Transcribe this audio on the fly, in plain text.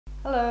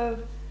Hello,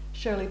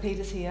 Shirley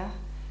Peters here.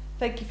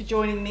 Thank you for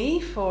joining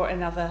me for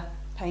another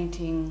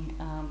painting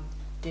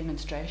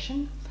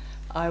demonstration.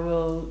 I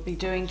will be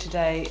doing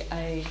today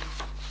a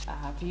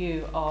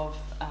view of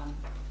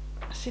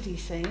a city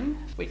scene,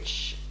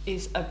 which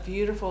is a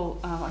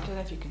beautiful, I don't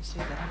know if you can see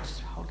that, I'll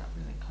just hold up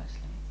really closely.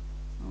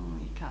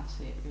 You can't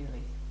see it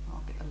really,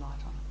 I'll get the light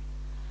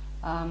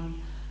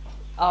on.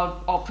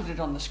 I'll put it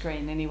on the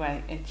screen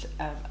anyway. It's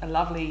a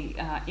lovely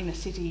inner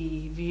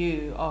city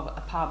view of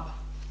a pub,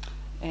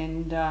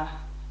 and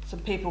some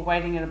people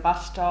waiting at a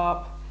bus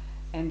stop,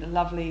 and a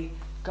lovely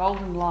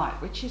golden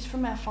light, which is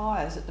from our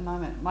fires at the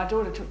moment. My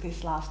daughter took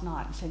this last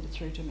night and sent it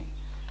through to me,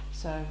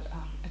 so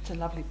it's a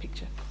lovely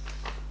picture.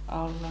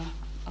 I'll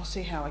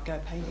see how I go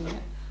painting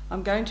it.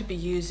 I'm going to be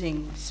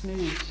using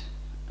smooth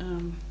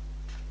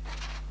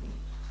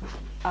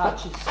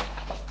ARTEZA,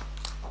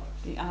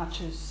 the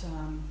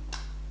ARTEZA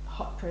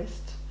hot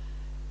pressed,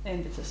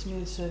 and it's a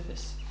smooth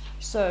surface.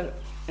 So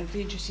it'll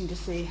be interesting to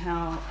see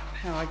how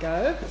I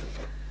go.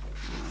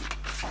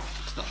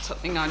 It's not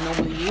something I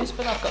normally use,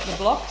 but I've got the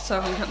block,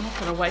 so I'm not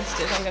going to waste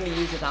it. I'm going to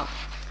use it up,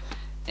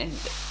 and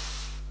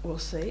we'll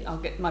see. I'll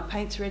get my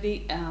paints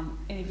ready.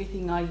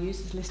 Everything I use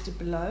is listed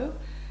below,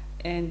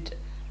 and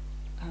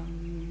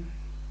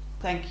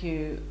thank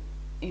you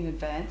in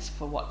advance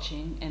for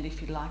watching. And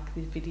if you like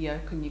the video,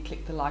 can you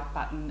click the like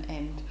button,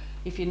 and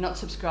if you're not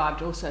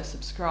subscribed, also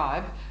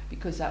subscribe,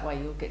 because that way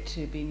you'll get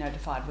to be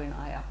notified when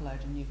I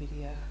upload a new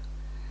video.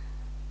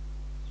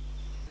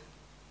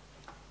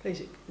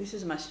 Please, this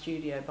is my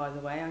studio, by the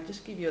way. I'll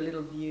just give you a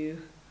little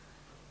view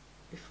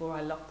before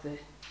I lock the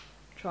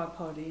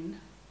tripod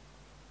in.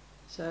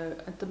 So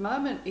at the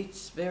moment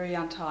it's very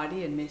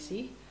untidy and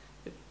messy,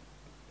 but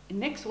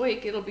next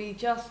week it'll be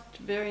just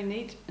very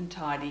neat and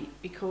tidy,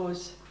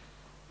 because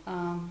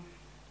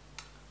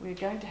we're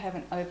going to have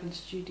an open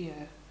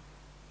studio,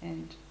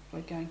 and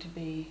we're going to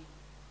be,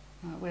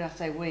 when I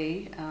say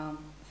we,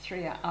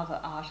 3 other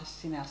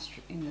artists in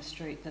the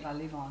street that I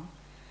live on.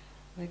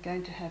 We're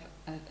going to have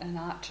an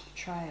art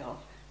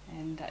trail,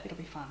 and it'll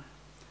be fun.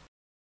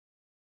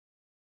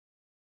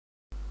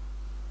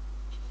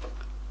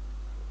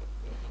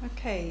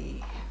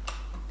 Okay,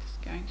 I'm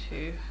just going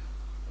to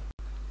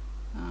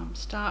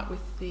start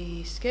with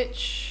the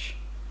sketch,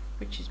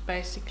 which is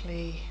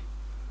basically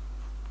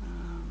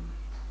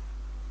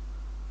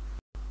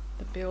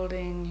the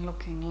building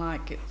looking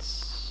like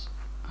it's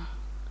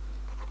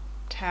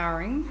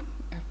towering.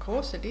 Of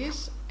course it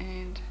is,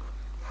 and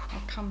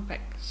I'll come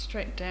back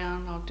straight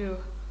down. I'll do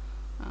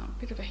a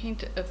bit of a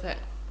hint of that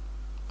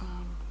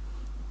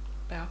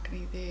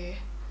balcony there.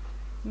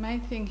 The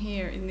main thing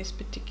here in this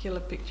particular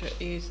picture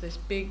is this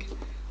big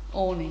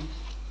awning,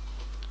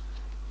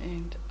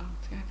 and I'm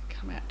going to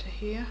come out to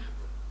here,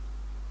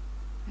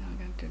 and I'm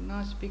going to do a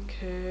nice big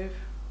curve,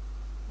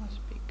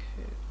 take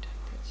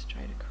that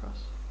straight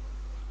across.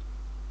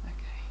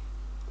 Okay,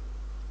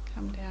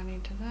 come down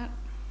into that.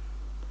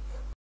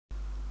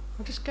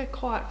 I'll just go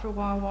quiet for a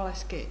while I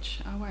sketch.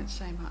 I won't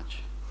say much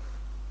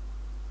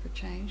for a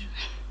change.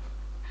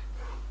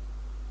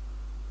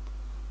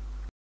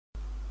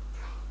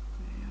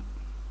 Yeah.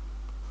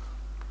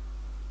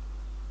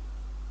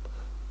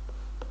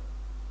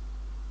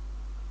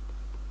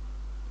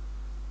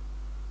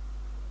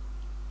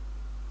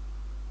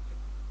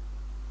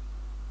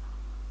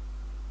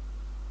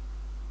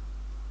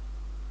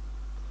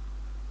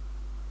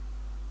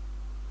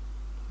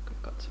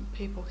 I've got some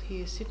people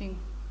here sitting.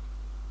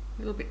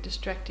 A little bit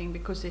distracting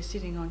because they're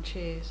sitting on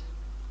chairs.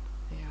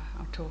 There,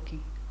 I'm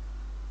talking.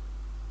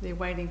 They're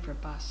waiting for a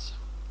bus.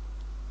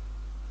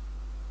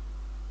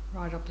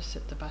 Right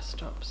opposite the bus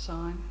stop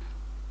sign,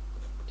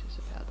 which is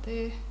about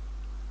there.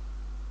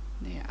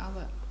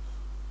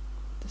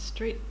 The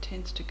street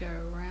tends to go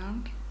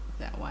around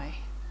that way.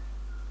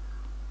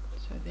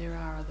 So there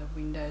are other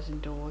windows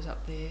and doors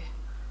up there.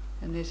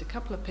 And there's a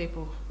couple of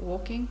people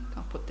walking.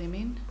 I'll put them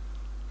in.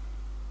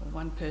 Or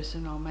one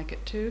person, I'll make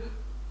it 2.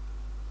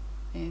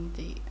 And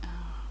the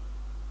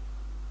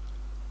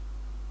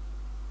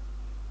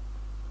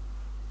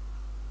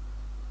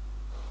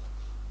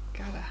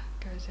gutter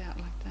goes out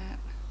like that,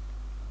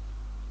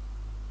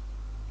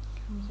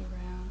 comes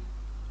around,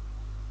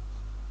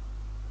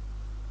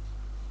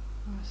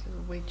 nice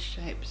little wedge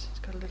shapes. It's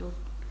got a little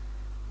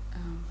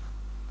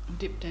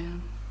dip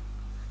down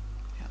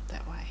out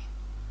that way.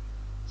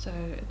 So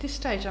at this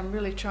stage I'm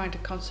really trying to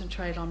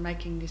concentrate on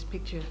making this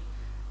picture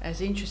as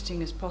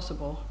interesting as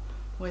possible,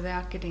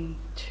 without getting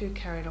too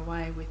carried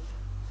away with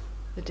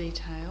the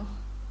detail.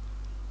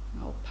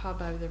 An old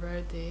pub over the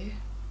road there.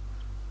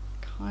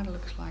 Kind of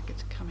looks like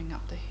it's coming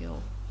up the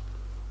hill.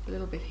 A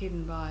little bit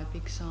hidden by a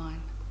big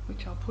sign,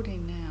 which I'll put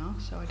in now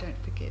so I don't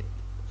forget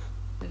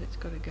that it's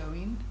got to go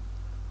in.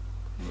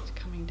 And it's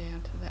coming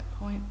down to that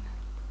point.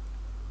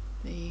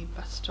 The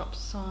bus stop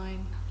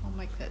sign, I'll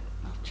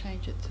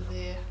change it to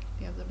there.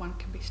 The other one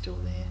can be still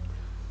there.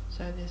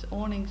 So there's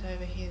awnings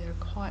over here that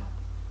are quite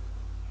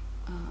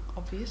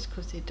obvious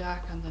because they're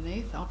dark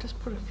underneath. I'll just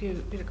put a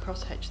bit of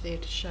crosshatch there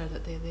to show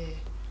that they're there.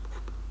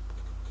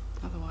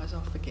 Otherwise I'll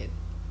forget,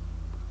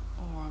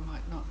 or I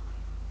might not.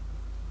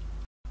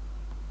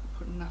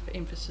 enough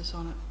emphasis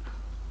on it.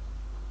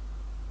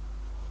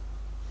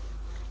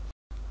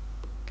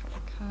 A couple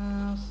of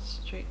cars,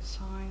 street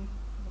sign,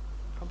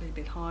 probably a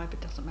bit high,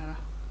 but doesn't matter.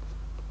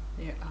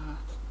 There are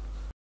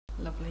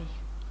lovely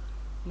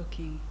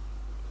looking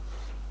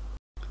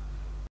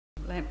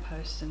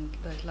lampposts and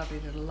those lovely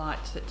little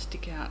lights that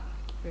stick out,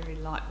 very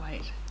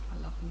lightweight. I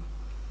love them.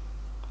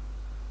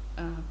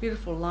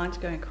 Beautiful lines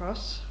going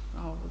across.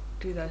 I'll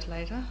do those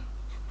later.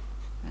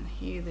 And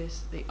here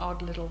there's the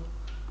odd little,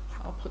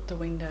 I'll put the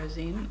windows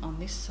in on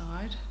this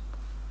side.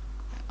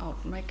 I'll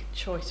make a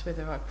choice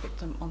whether I put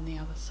them on the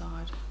other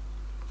side.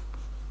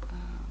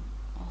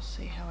 I'll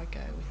see how I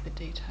go with the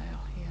detail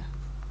here.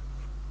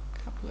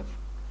 Couple of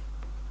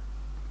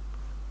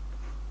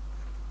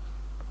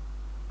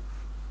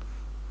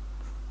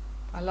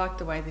I like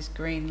the way this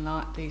green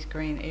light, these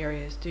green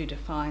areas do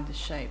define the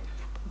shape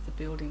of the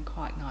building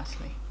quite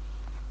nicely.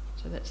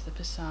 So that's the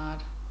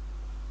facade,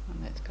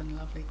 and that's got a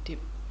lovely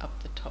dip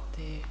up the top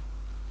there.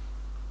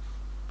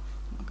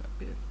 I've got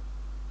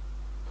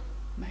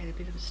made a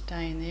bit of a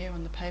stain there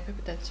on the paper,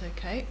 but that's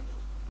okay.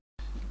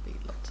 There'll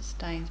be lots of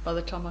stains by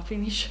the time I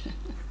finish.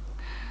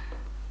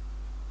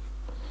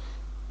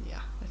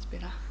 Yeah, that's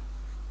better.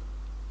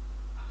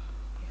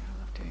 Yeah, I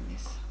love doing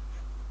this.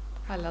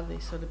 I love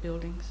these sort of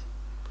buildings.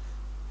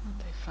 Aren't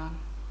they fun?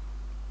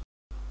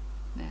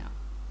 Now,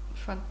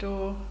 front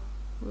door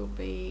will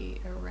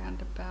be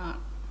around about,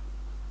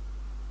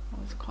 well,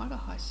 there's quite a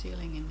high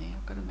ceiling in there.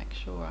 I've got to make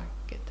sure I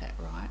get that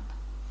right.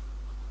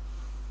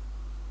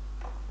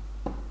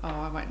 Oh,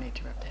 I won't need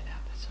to rub that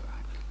out, that's all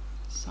right.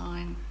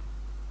 Sign,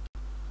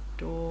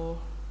 door,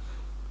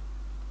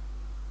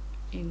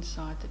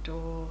 inside the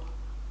door,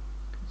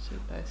 you can see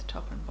both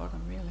top and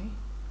bottom really.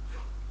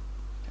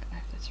 Don't know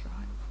if that's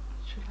right.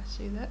 Should I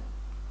see that?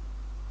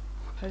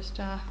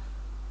 Poster,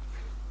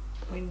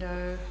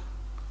 window,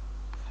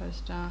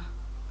 poster,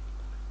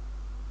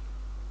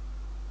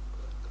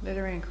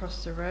 lettering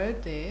across the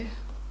road there,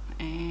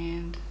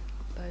 and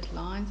those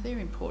lines, they're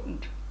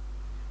important.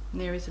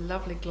 And there is a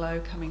lovely glow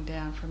coming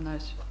down from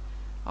those.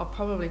 I'll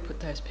probably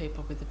put those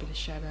people with a bit of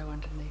shadow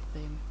underneath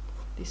them.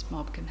 This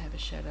mob can have a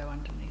shadow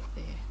underneath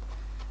there,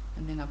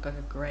 and then I've got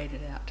to grade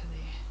it out to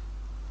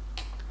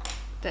there.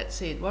 That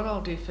said, what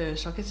I'll do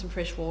first, I'll get some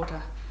fresh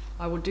water.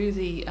 I will do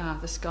the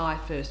sky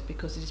first,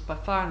 because it is by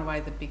far and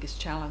away the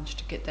biggest challenge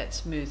to get that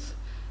smooth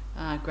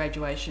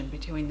graduation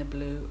between the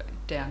blue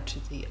down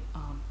to the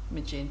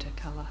magenta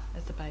colour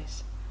at the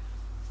base.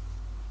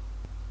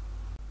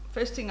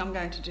 First thing I'm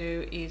going to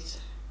do is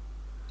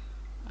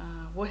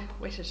wet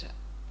it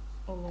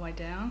all the way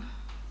down.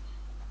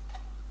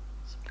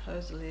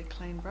 Supposedly a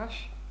clean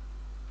brush.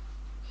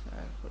 So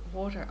put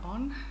water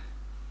on,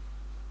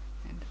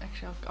 and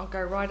actually I'll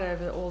go right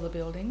over all the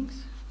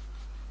buildings,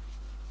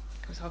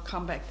 because I'll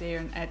come back there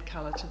and add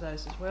colour to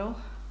those as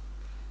well,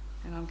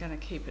 and I'm going to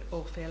keep it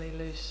all fairly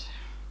loose.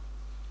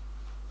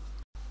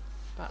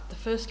 But the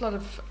first lot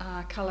of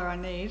colour I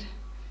need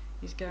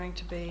is going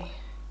to be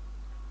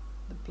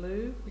the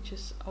blue, which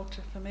is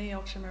for me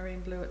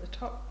ultramarine blue at the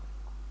top.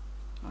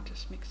 I'll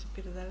just mix a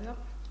bit of that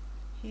up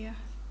here,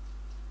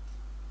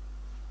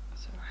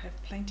 so I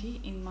have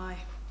plenty in my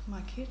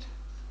kit.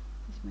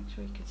 Just make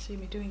sure you can see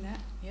me doing that.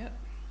 Yep.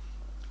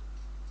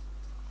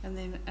 And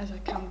then as I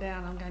come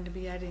down, I'm going to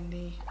be adding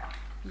the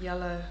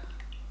yellow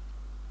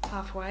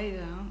halfway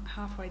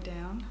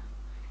down.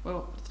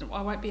 Well,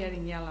 I won't be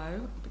adding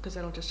yellow because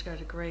that'll just go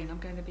to green. I'm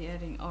going to be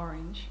adding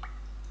orange,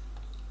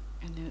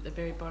 and then at the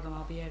very bottom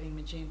I'll be adding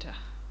magenta.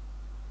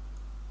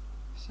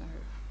 So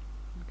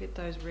I'll get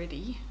those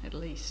ready at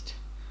least.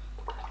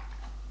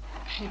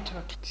 Head to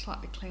a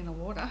slightly cleaner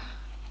water.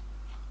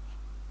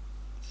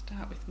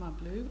 Start with my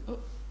blue. Oh.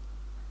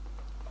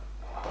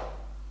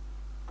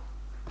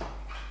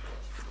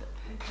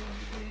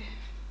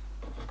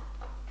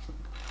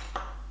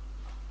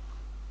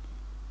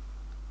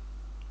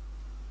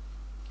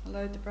 I'll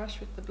load the brush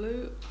with the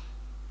blue,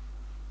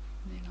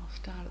 and then I'll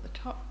start at the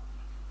top.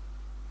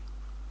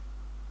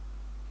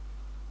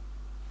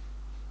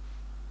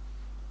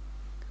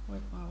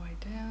 Work my way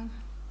down.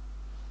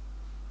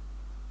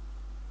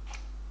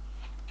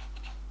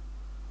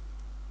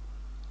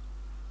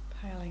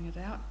 Paling it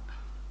out.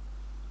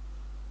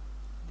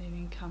 Then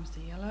in comes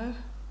the yellow.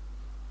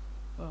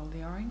 Well,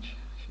 the orange,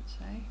 I should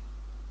say.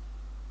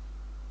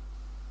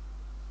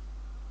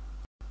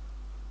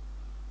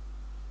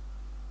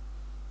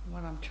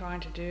 What I'm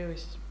trying to do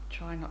is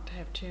try not to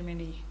have too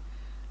many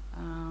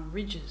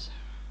ridges.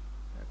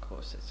 But of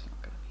course, it's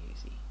not going to be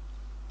easy.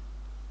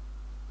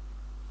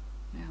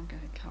 Now I'm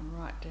going to come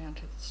right down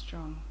to the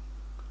strong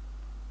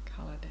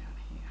colour down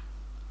here.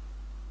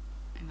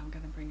 And I'm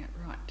going to bring it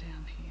right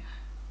down here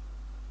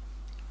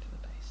to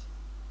the base.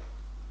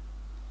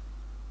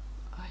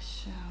 I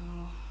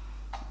shall,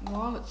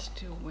 while it's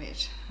still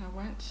wet, I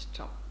won't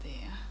stop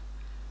there.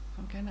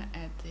 I'm going to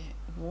add the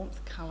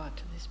warmth colour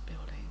to this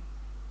building,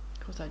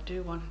 because I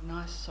do want a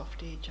nice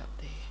soft edge up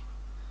there.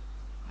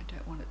 I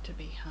don't want it to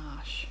be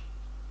harsh.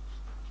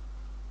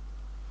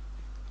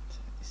 So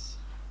just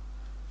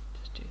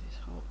do this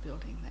whole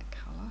building that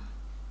colour,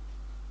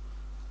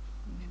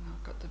 and then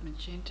I've got the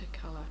magenta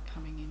colour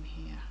coming in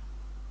here.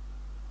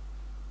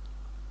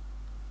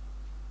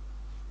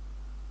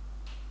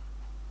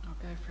 I'll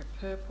go for a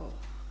purple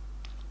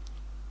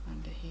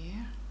under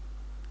here,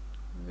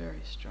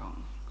 very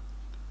strong.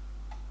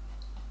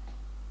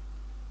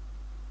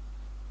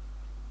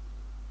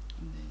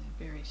 And then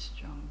very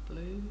strong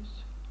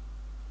blues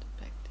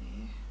back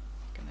there.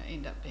 It's going to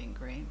end up being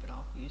green, but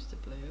I'll use the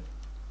blue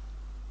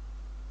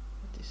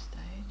at this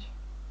stage.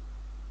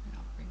 And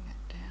I'll bring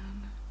that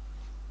down.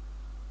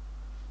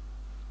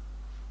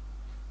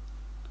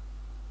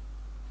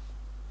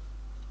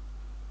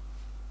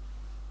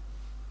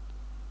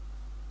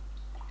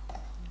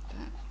 Like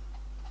that.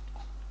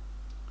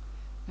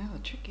 Now the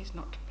trick is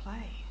not to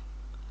play.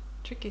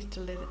 The trick is to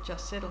let it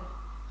just settle.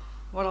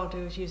 What I'll do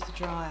is use the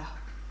dryer.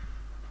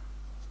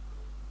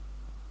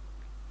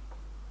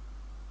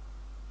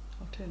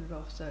 I'll turn it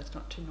off so it's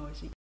not too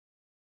noisy.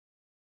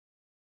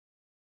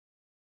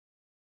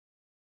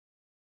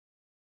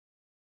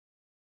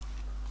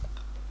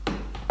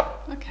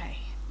 Okay,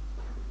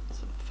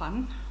 some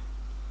fun.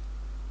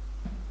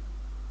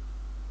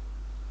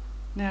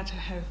 Now to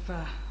have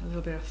a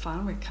little bit of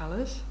fun with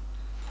colours.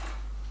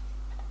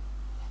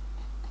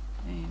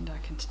 And I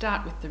can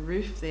start with the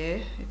roof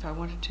there if I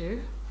wanted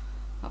to,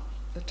 up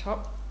the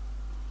top.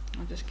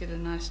 I'll just get a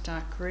nice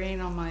dark green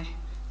on my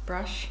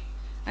brush.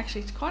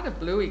 Actually, it's quite a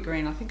bluey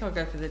green. I think I'll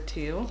go for the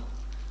teal.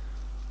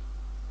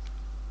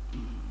 Let's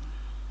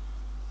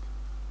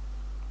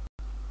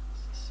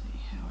see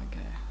how I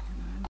go.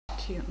 No,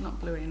 teal,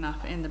 not bluey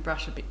enough, and the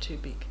brush a bit too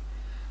big.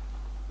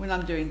 When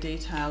I'm doing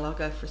detail, I'll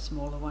go for a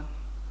smaller one.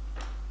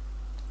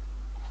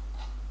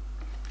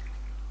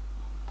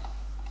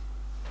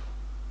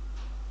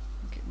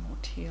 Get more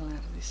teal out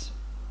of this.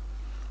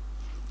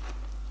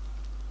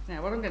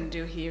 Now what I'm going to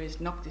do here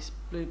is knock this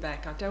blue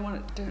back. I don't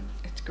want it,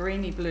 it's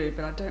greeny blue,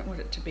 but I don't want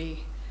it to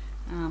be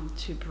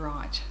too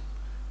bright.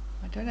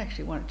 I don't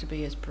actually want it to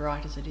be as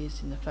bright as it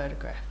is in the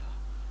photograph.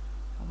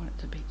 I want it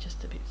to be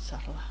just a bit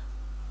subtler.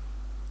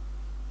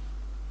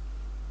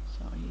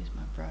 So I'll use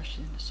my brush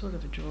in a sort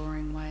of a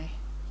drawing way.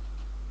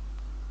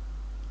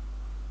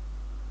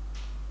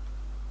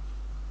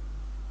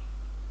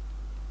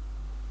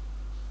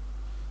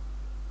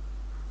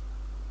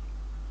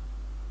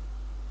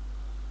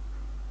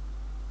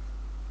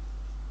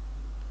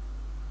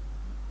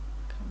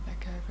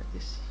 Over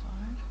this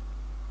side.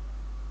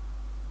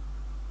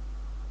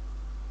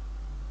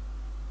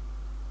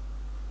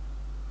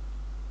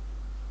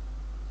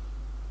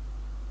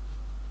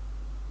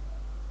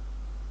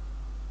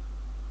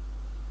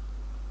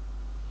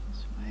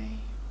 This way.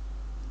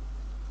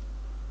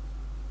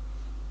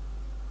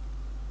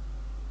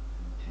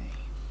 Okay.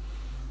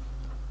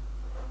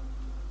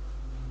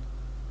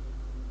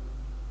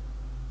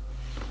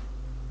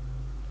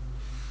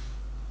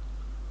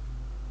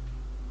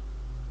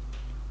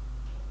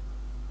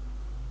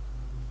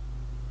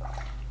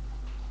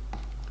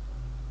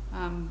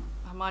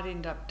 I might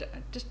end up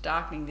just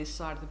darkening this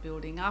side of the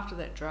building. After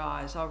that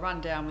dries, I'll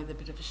run down with a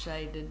bit of a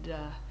shaded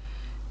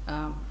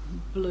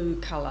blue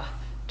colour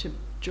to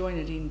join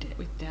it in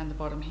with down the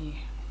bottom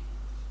here.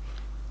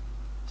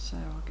 So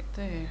I'll get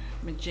the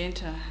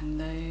magenta and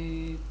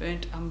the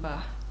burnt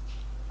umber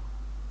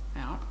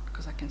out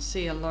because I can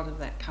see a lot of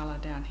that colour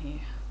down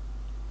here.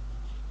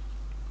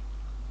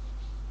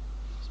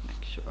 Just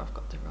make sure I've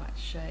got the right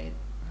shade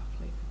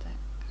roughly for that.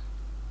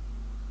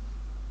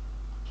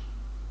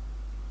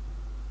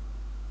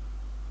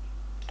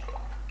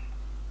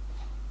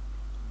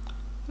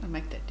 I'll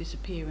make that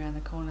disappear around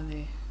the corner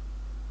there.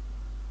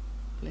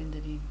 Blend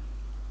it in.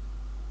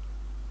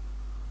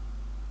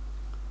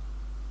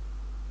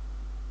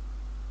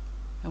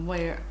 And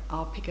where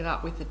I'll pick it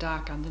up with the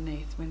dark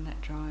underneath when that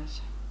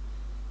dries.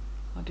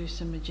 I'll do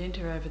some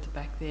magenta over the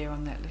back there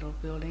on that little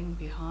building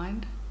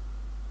behind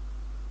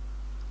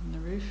on the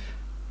roof.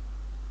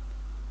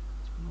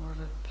 It's more of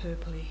a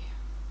purpley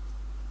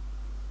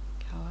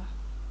colour.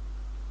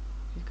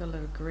 You've got a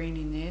little green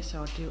in there,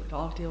 so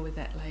I'll deal with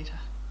that later.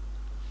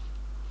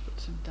 Put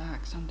some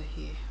darks under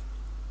here.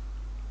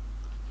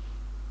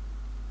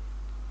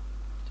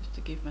 Just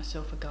to give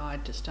myself a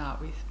guide to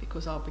start with,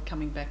 because I'll be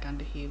coming back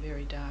under here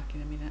very dark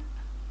in a minute.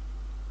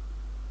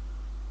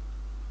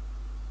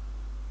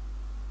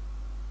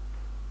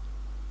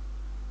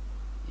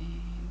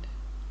 And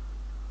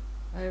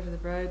over the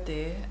road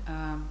there,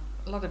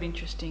 a lot of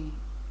interesting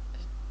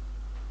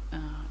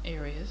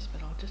areas,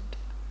 but I'll just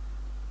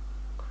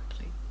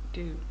quickly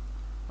do,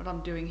 what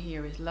I'm doing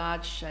here is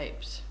large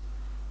shapes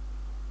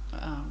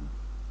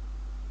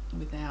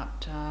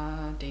without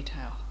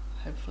detail,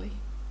 hopefully.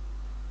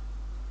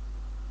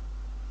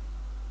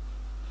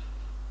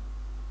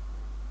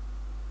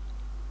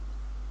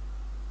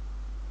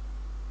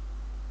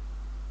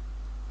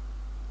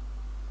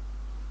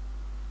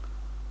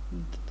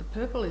 And the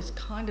purple is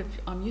kind of,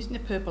 I'm using the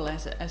purple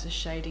as a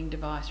shading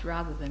device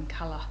rather than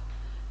colour,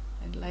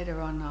 and later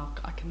on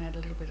I can add a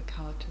little bit of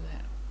colour to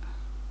that.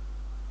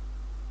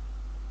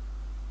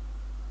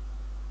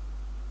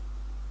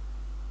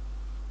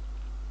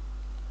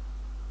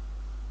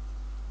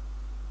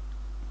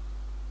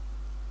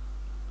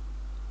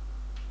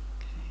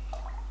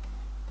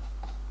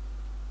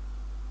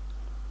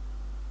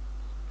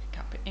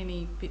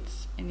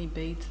 any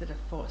beads that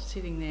are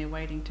sitting there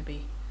waiting to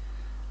be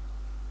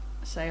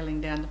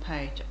sailing down the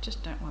page. I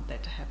just don't want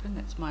that to happen.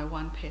 That's my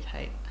one pet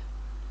hate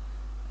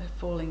of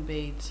falling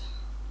beads,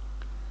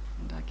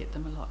 and I get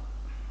them a lot.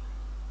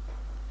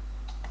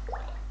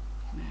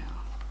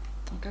 Now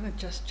I'm going to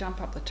just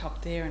jump up the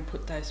top there and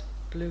put those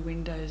blue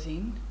windows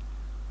in,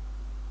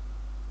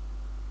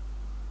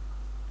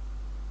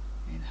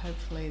 and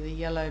hopefully the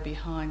yellow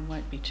behind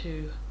won't be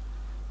too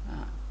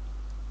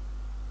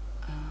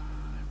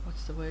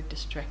what's the word,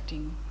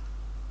 distracting.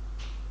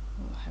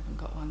 Oh, I haven't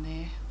got one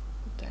there.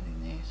 Put that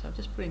in there. So I'll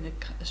just put in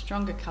the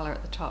stronger colour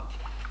at the top,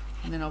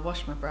 and then I'll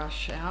wash my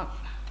brush out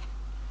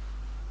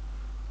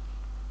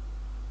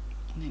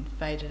and then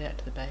fade it out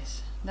to the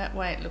base. That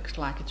way it looks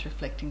like it's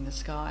reflecting the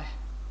sky.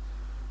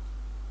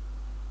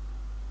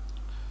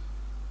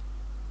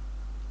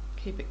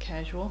 Keep it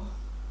casual.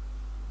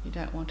 You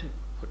don't want to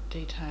put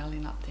detail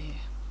in up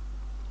there.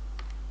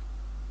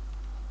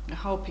 The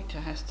whole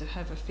picture has to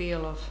have a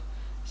feel of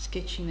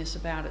sketchiness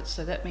about it,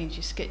 so that means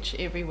you sketch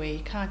everywhere. You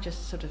can't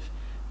just sort of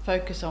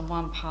focus on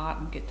one part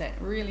and get that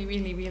really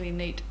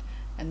neat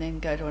and then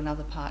go to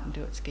another part and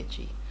do it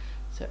sketchy.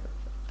 So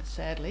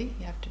sadly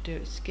you have to do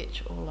it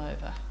sketch all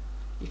over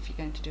if you're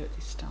going to do it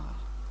this style.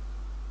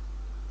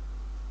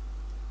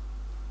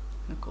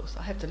 And of course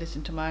I have to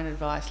listen to my own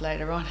advice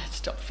later on and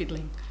stop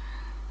fiddling.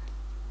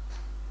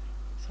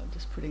 So I'm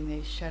just putting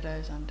these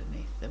shadows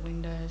underneath the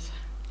windows.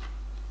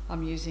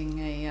 I'm using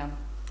a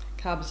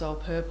carbazole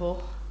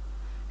purple.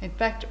 In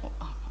fact,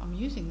 I'm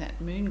using that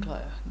moon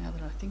glow now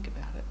that I think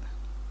about it.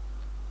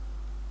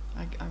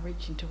 I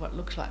reach into what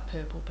looks like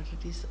purple, but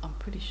it is, I'm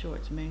pretty sure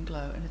it's moon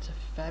glow, and it's a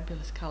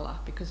fabulous colour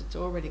because it's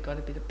already got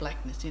a bit of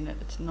blackness in it.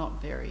 It's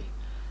not very,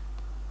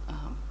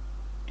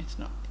 it's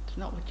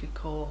not what you'd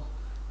call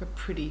a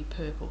pretty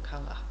purple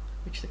colour,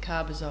 which the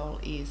carbazole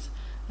is,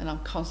 and I'm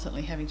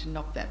constantly having to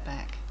knock that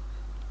back.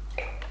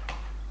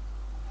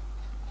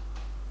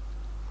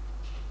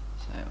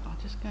 So I'm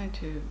just going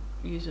to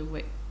use a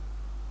wet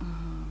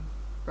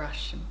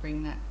brush and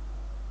bring that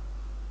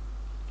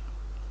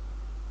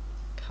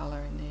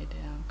colour in there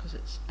down, because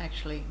it's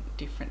actually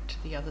different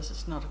to the others.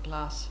 It's not a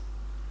glass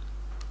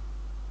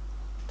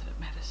that it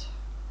matters.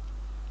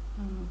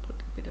 I'll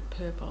put a bit of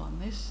purple on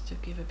this to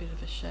give a bit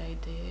of a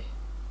shade there.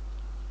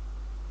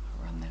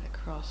 I'll run that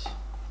across.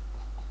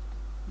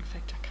 In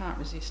fact, I can't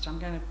resist. I'm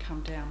going to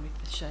come down with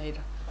the shade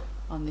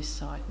on this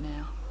side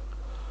now.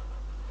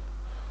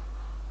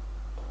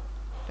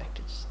 In fact,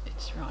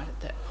 it's right at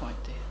that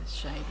point there, the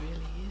shade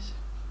really is.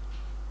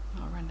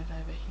 I'll run it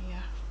over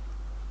here.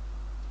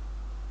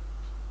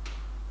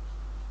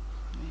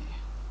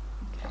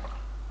 Yeah, okay.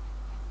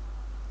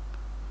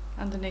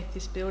 Underneath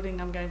this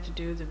building I'm going to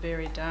do the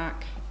very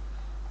dark,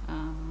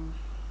 well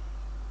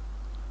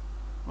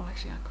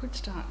actually I could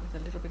start with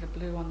a little bit of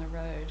blue on the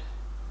road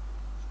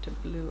to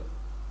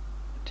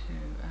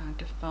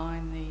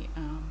define the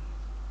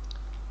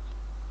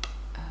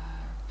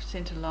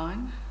centre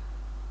line.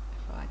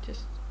 If I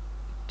just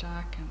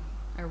darken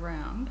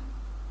around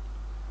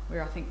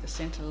where I think the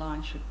centre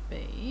line should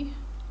be.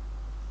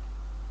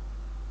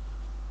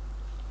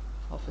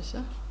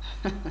 Officer.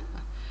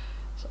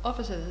 So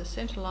officer, the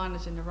centre line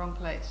is in the wrong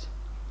place.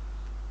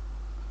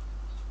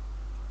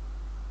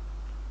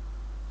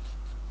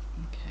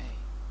 Okay.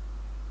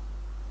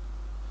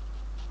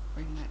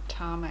 Bring that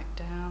tarmac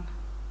down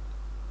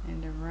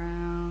and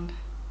around.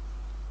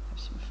 Have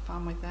some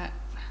fun with that.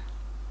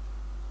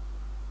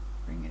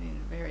 Bring it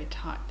in very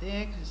tight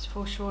there because it's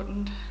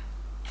foreshortened.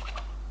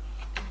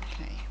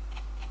 Okay.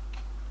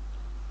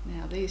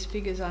 Now these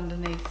figures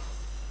underneath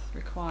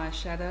require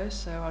shadows,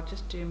 so I'll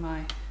just do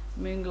my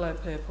moon glow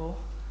purple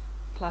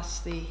plus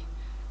the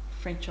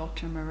French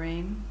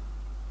ultramarine.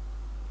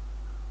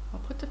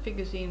 I'll put the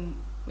figures in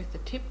with the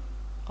tip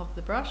of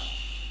the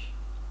brush.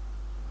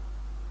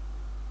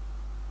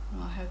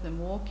 I'll have them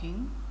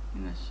walking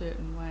in a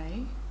certain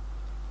way.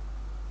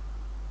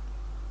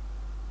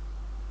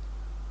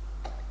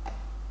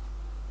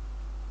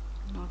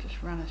 And I'll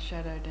just run a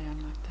shadow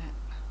down like that.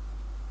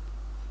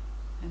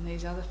 And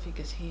these other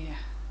figures here,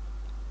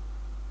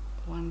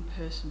 one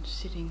person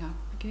sitting up,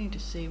 beginning to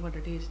see what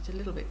it is. It's a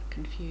little bit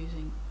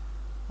confusing.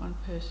 One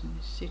person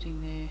is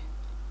sitting there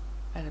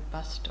at a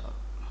bus stop,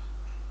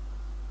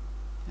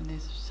 and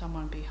there's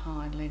someone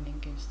behind leaning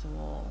against the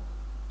wall.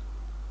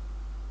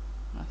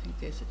 And I think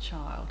there's a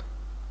child,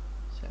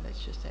 so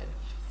let's just add a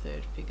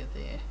third figure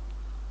there.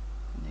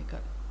 And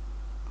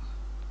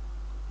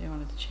they're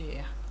on the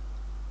chair,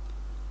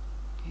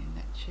 and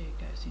that chair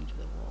goes into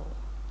the wall,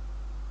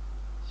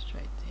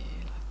 straight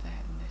there like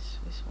that, and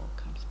this wall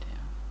comes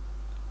down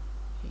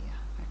here.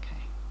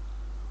 Okay,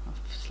 I'm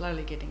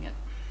slowly getting it,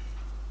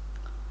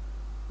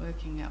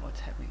 working out what's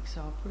happening.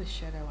 So I'll put a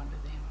shadow under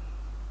them.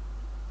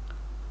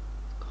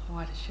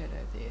 Quite a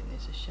shadow there, and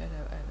there's a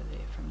shadow over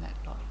there from that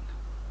lot.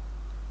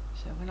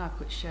 So when I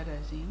put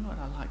shadows in, what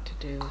I like to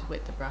do is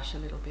wet the brush a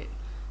little bit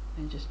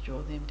and just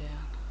draw them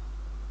down.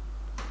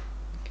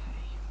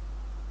 Okay.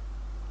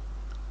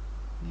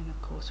 And then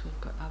of course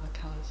we've got other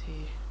colours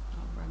here.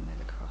 I'll run that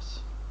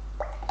across.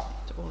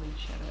 It's all in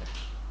shadow.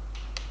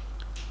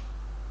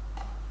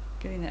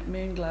 Getting that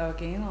moon glow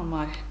again on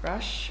my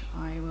brush.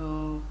 I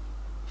will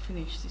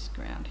finish this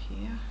ground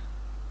here.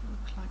 It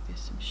looks like there's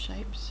some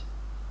shapes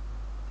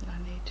that I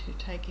need to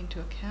take into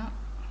account.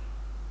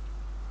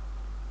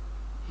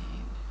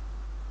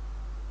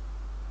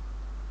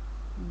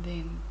 And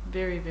then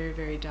very, very,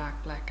 very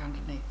dark black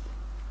underneath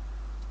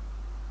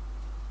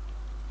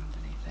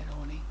that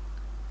awning.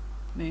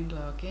 Moon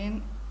glow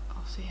again.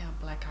 I'll see how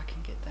black I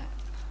can get that.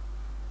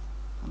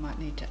 I might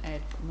need to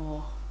add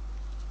more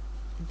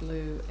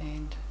blue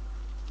and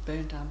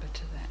burnt umber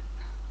to that.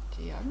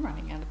 Gee, I'm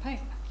running out of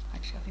paint.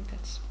 Actually, I think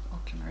that's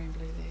ultramarine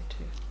blue there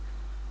too.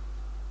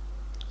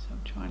 So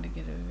I'm trying to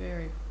get a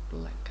very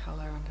black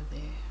colour under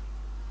there.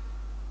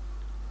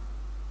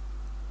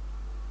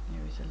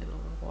 There is a little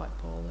white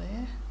ball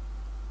there.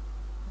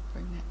 I'll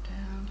bring that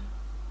down.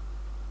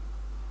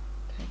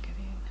 Take it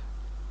in.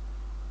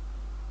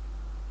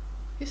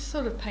 This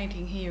sort of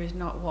painting here is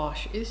not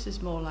wash. This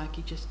is more like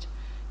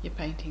you're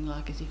painting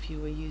like as if you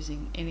were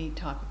using any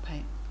type of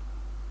paint.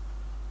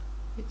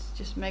 It's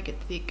just make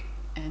it thick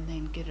and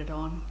then get it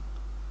on,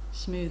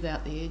 smooth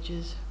out the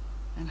edges,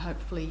 and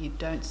hopefully you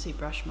don't see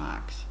brush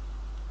marks.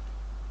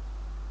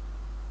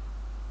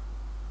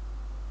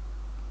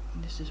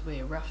 And this is where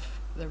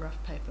the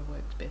rough paper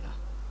works better.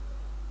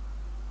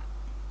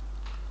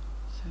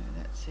 So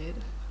that said,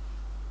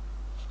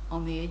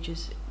 on the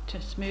edges, to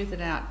smooth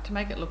it out, to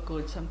make it look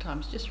good,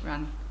 sometimes just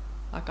run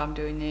like I'm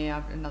doing there.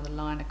 I've another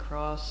line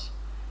across.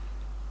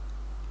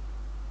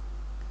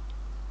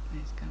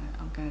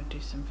 I'm going to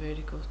do some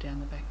verticals down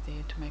the back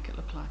there to make it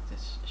look like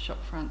this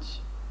shop fronts.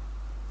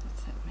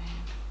 That's that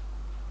man.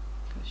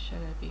 Got a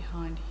shadow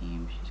behind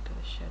him, she's got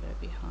a shadow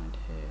behind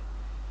her.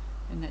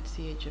 And that's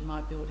the edge of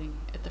my building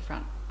at the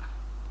front.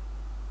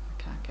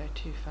 I can't go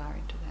too far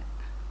into that.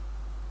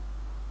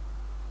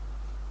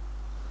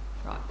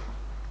 Right.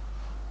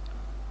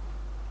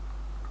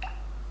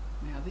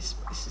 Now this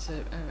is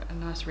a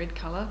nice red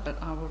colour,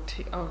 but I'll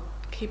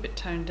keep it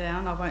toned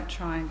down. I won't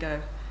try and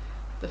go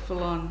the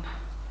full-on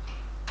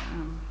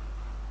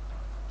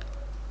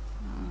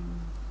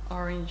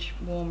orange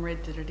warm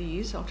red that it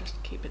is. I'll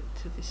just keep it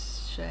to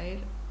this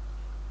shade.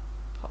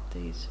 Pop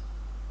these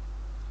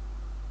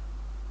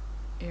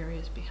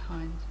areas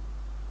behind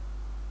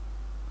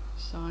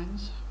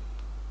signs.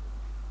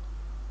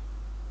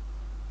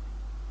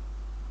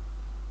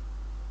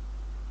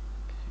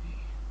 Okay.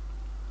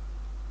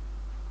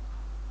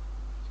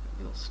 Got a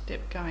little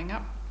step going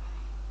up.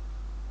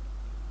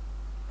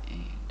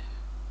 And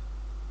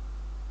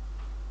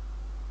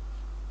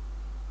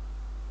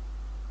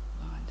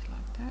lines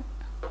like that.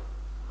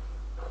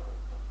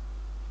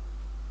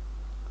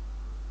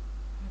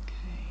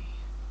 Okay.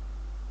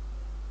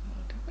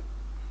 That'll do it.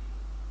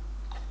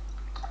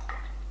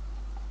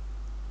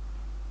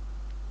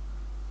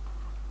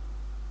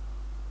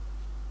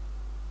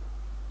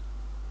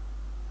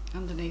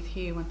 Underneath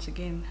here, once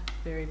again,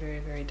 very, very,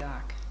 very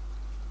dark.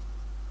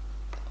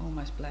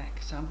 Almost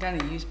black. So I'm going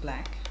to use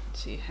black and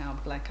see how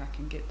black I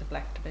can get the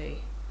black to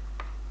be.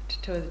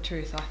 To tell you the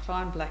truth, I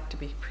find black to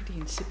be pretty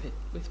insipid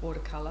with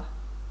watercolour.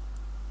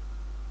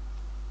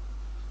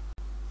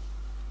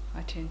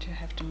 I tend to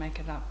have to make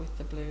it up with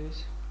the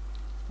blues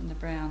and the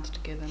browns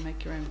together,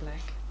 make your own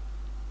black.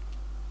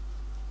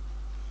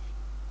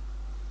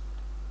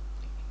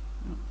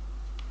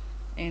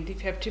 And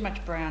if you have too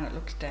much brown, it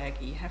looks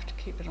daggy. You have to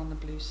keep it on the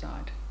blue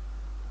side.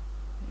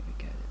 There we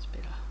go, that's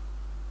better.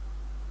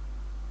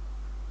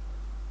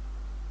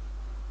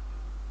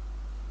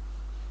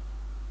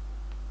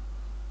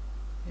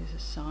 There's a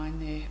sign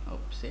there.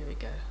 Oops, there we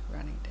go,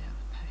 running down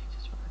the page.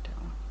 That's what I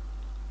don't want.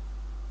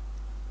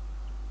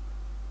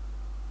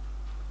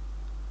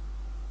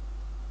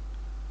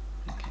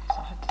 Okay,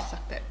 so I have to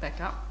suck that back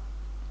up.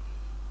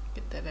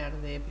 Get that out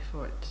of there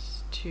before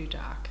it's too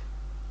dark.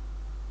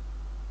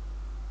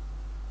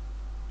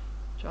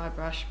 Dry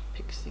brush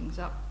picks things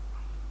up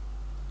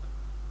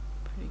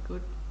pretty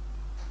good.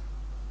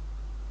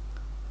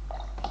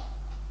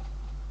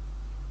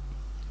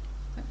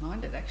 Don't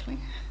mind it actually.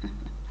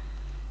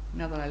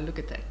 Now that I look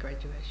at that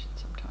graduation,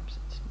 sometimes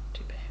it's not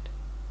too bad.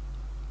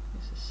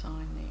 There's a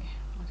sign there.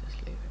 I'll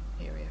just leave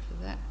an area for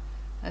that.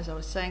 As I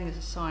was saying, there's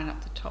a sign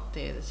up the top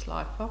there, the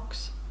Sly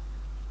Fox.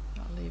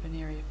 I'll leave an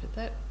area for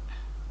that.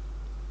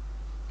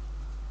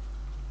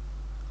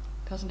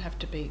 Doesn't have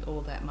to be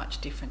all that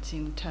much difference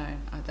in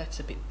tone. That's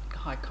a bit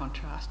high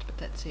contrast, but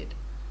that's it.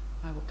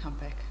 I will come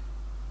back,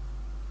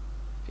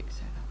 fix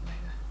that up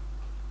later.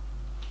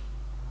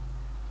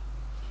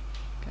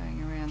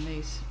 Going around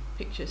these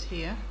pictures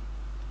here.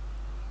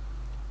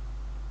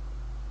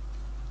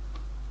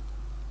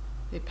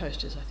 They're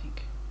posters, I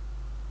think,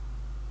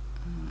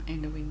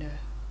 and a window.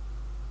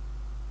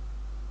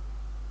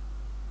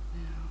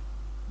 Now,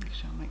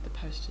 actually I'll make the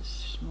posters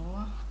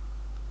smaller.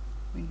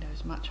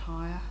 Windows much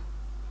higher.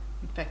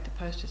 In fact, the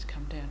posters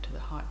come down to the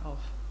height of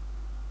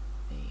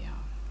the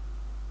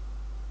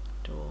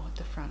door at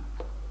the front.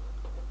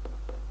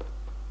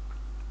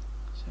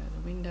 So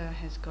the window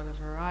has got a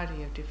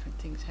variety of different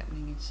things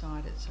happening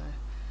inside it, so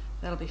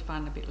that'll be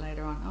fun a bit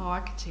later on. Oh,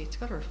 I can see it's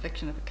got a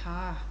reflection of a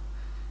car.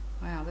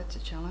 Wow, that's a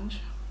challenge.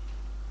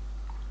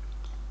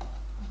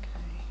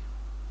 Okay.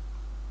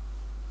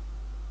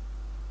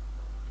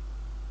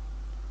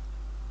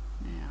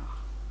 Now,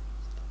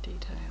 the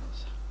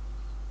details.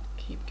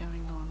 Keep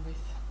going on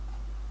with,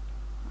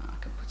 I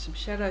can put some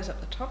shadows up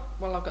the top.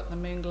 Well, I've got the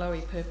moon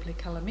glowy purpley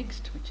colour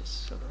mixed, which is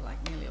sort of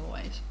like nearly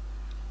always.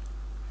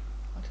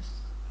 I'll just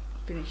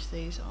finish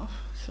these off.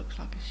 This looks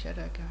like a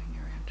shadow going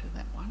around to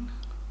that one.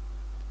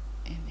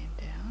 And then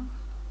down.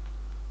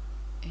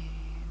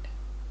 And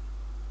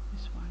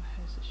this one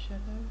has a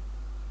shadow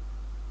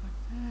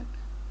like that.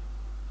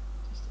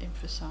 Just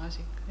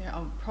emphasising. Yeah,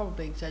 I'm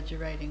probably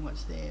exaggerating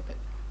what's there, but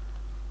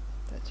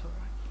that's alright.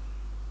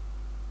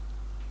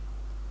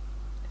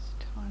 There's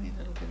a tiny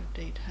little bit of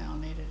detail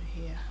needed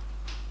here.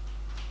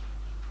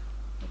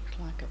 Looks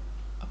like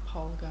a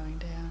pole going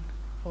down,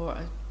 or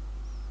a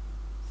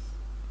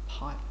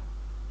pipe.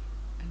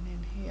 And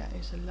then here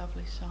is a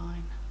lovely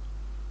sign.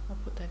 I'll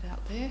put that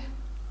out there.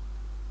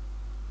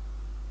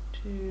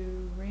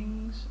 2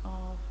 rings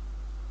of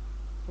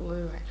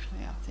blue,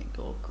 actually, I think,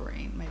 or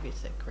green. Maybe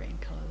it's that green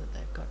colour that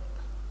they've got.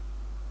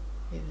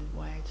 Either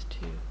way, it's 2.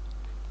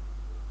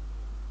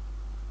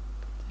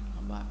 But then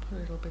I might put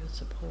a little bit of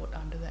support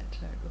under that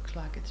so it looks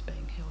like it's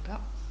being held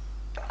up.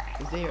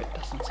 Because there it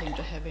doesn't seem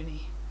to have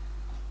any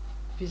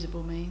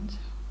visible means.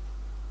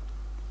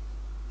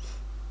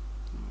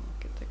 I'll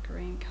get the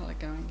green colour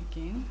going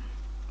again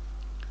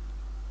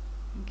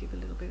and give a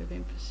little bit of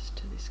emphasis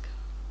to this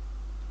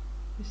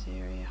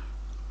area.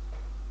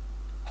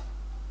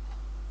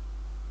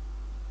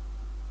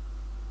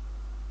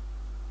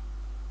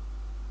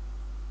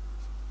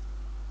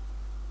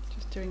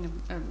 Just doing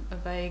a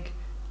vague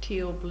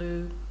teal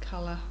blue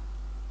colour.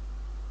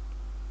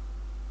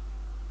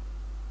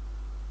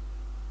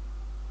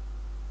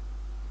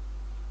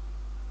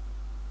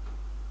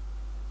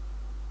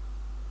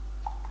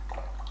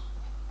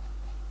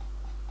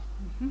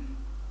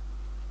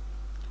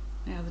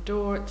 Now the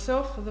door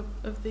itself of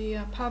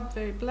the pub,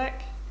 very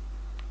black.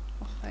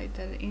 I'll fade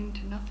that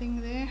into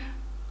nothing there.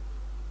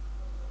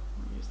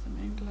 I'll use the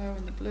moon glow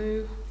and the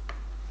blue,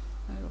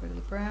 a little bit of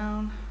the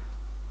brown.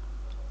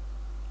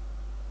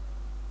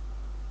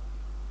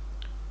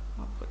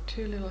 I'll put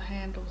 2 little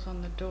handles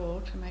on the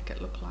door to make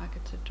it look like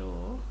it's a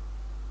door.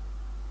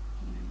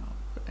 And then I'll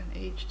put an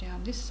edge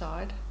down this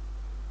side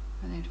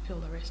and then fill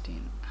the rest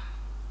in.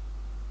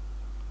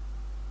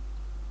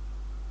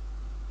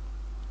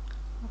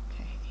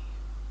 Okay.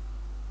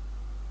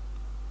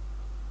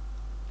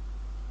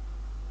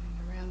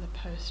 And around the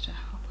poster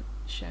I'll put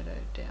shadow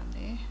down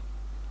there.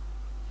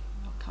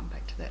 I'll come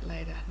back to that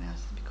later. Now,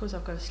 because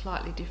I've got a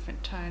slightly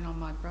different tone on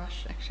my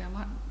brush, actually I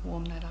might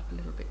warm that up a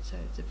little bit so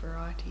it's a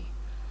variety.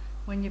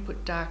 When you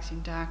put darks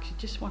in darks, you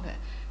just want to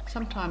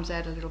sometimes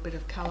add a little bit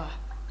of colour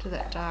to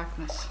that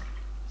darkness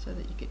so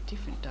that you get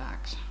different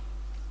darks.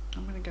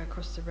 I'm going to go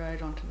across the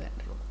road onto that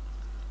little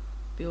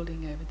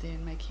building over there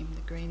and make him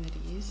the green that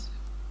he is.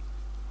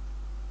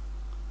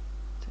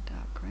 It's a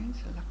dark green,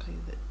 so luckily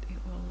that it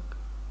will look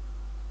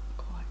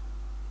quite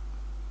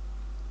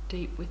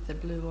deep with the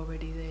blue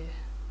already there.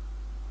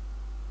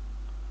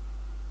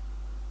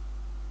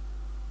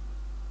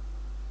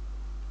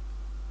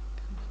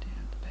 Comes down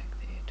at the back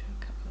there to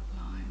a couple of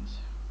lines.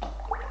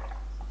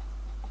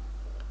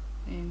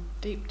 And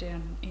deep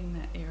down in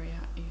that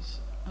area is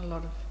a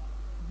lot of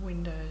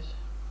windows.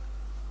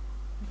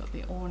 We've got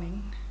the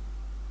awning.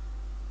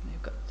 And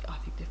they've got, I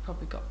think they've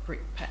probably got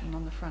brick pattern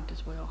on the front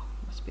as well.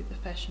 Must be the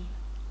fashion,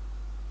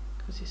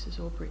 because this is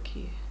all brick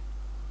here.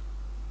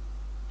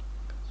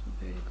 Got some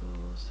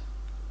verticals.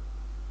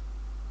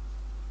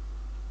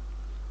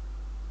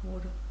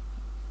 Water.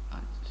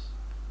 I'm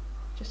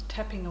just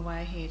tapping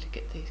away here to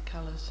get these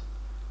colours.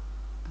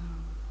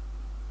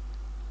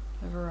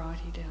 A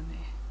variety down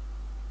there.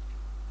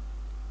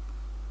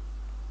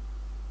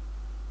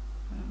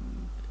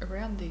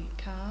 Around the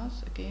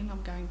cars, again,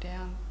 I'm going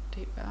down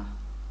deeper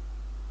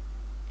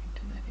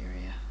into that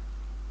area,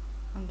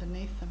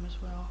 underneath them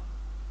as well.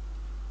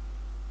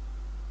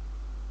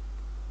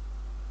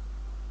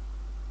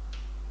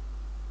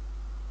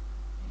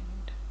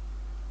 And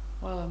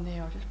while I'm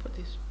there, I'll just put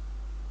this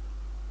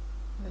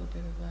little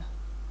bit of a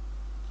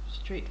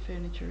street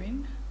furniture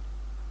in.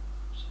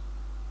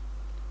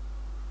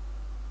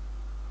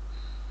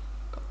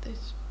 Got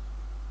this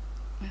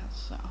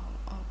outside.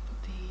 I'll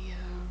put the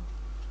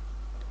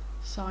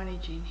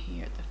signage in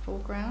here at the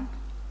foreground,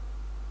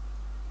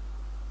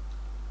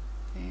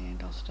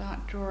 and I'll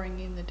start drawing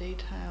in the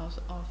details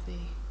of the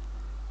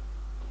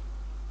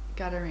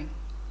guttering,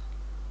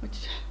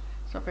 which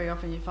it's not very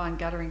often you find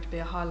guttering to be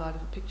a highlight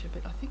of a picture,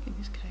 but I think in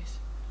this case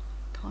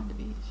it kind of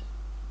is.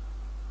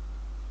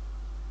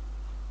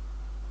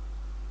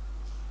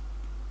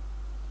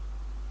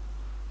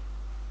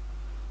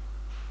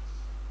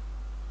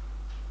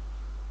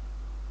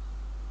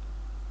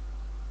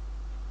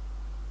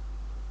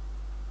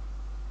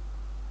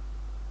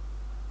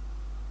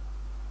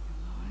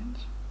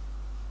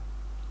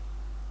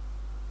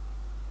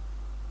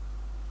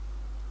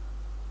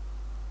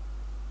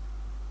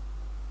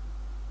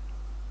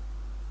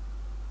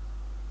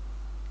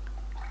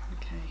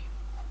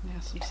 Now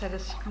some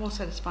more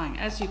satisfying.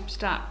 As you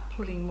start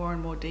putting more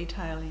and more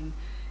detail in,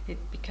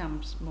 it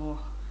becomes more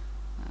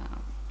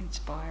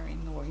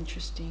inspiring or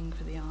interesting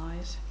for the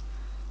eyes.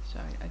 So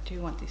I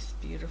do want this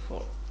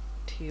beautiful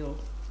teal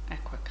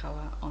aqua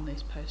colour on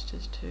these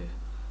posters to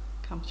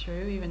come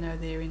through, even though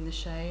they're in the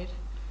shade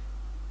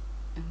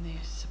and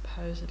they're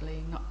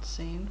supposedly not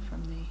seen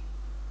from the...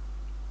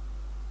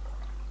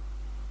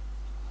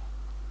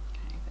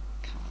 Okay,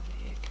 that colour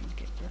there can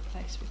get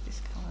replaced with this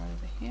colour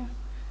over here.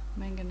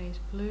 Manganese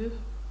blue.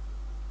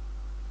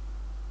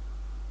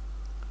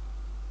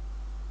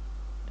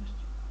 Just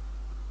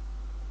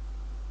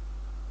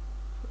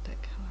put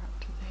that colour up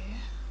to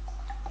there.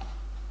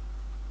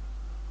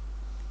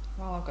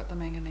 While I've got the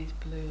manganese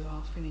blue,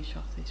 I'll finish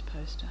off this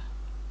poster.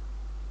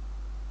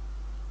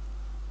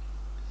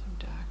 Some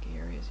dark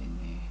areas in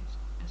there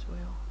as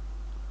well.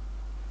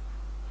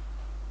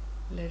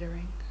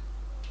 Lettering.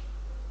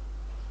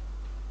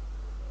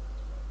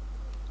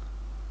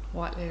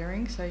 White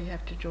lettering, so you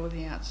have to draw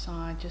the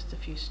outside, just a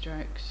few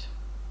strokes.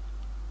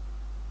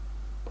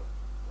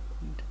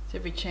 And there's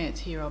every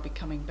chance here I'll be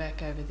coming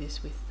back over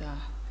this with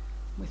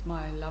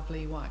my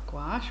lovely white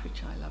gouache,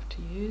 which I love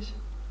to use.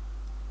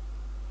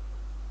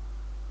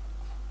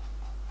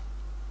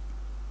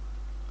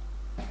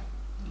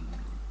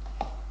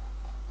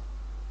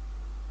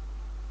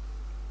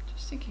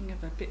 Just thinking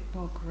of a bit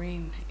more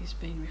green is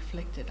being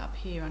reflected up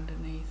here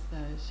underneath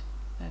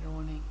that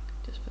awning,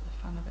 just for the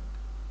fun of it.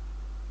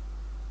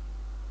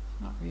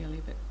 Not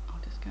really, but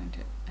I'm just going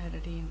to add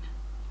it in.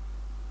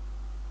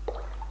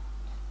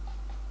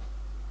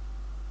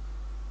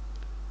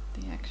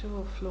 The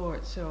actual floor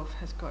itself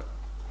has got,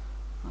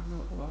 I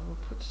will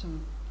put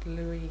some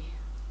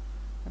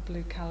a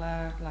blue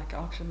colour, like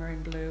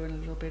ultramarine blue, and a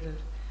little bit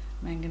of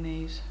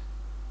manganese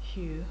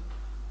hue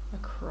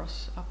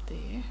across up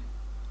there.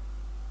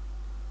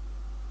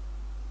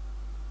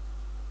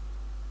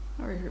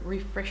 I'll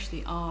refresh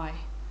the eye.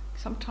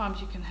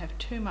 Sometimes you can have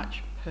too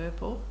much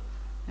purple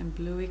and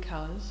bluey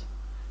colours,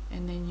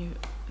 and then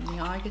the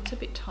eye gets a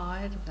bit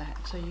tired of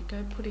that, so you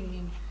go putting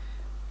in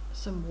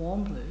some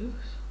warm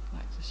blues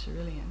like the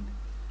cerulean,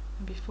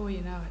 and before you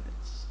know it, it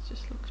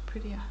just looks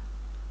prettier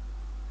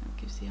and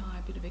it gives the eye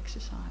a bit of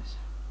exercise.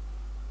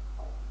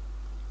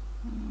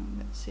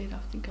 That's it. I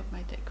think I've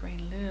made that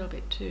green a little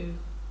bit too,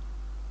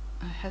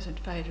 it hasn't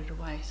faded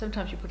away.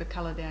 Sometimes you put a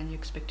colour down, you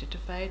expect it to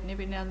fade, and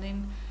every now and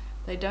then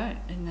they don't,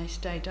 and they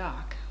stay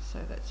dark,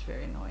 so that's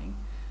very annoying.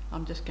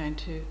 I'm just going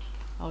to,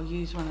 I'll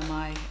use one of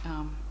my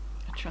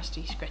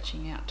trusty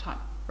scratching out type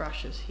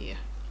brushes here,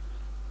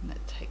 and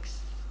that takes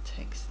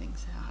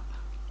things out.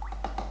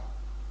 So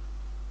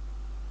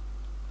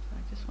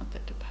I just want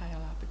that to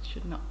pale up. It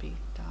should not be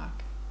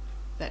dark,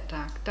 that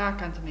dark.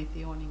 Dark underneath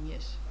the awning,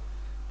 yes,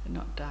 but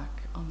not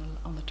dark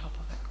on the top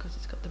of it, because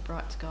it's got the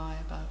bright sky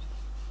above.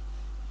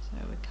 So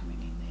we're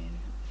coming in there,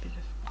 a bit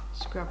of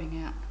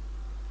scrubbing out,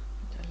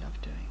 which I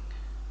love doing.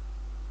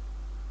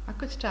 I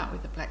could start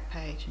with a black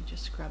page and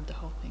just scrub the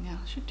whole thing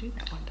out. I should do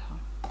that one time.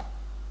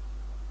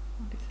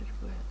 What if it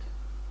worked?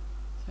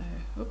 So,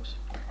 oops.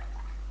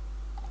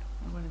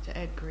 I wanted to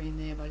add green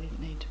there, but I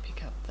didn't need to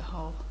pick up the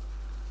whole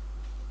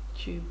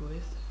tube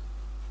with.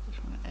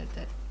 Just want to add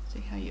that. See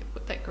how you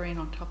put that green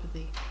on top of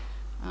the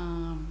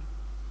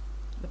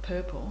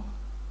purple,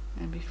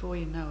 and before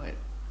you know it,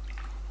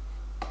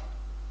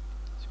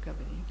 scrub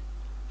it in.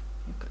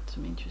 You've got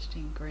some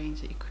interesting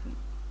greens that you couldn't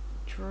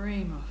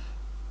dream of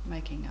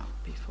making up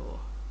before.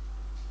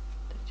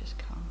 They just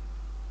come.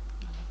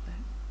 I love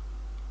that.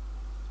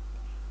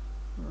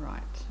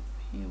 Right,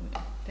 here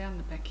down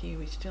the back here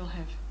we still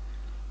have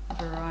a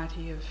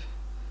variety of,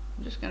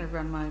 I'm just going to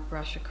run my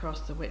brush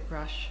across the wet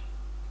brush,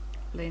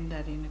 blend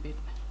that in a bit.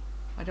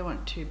 I don't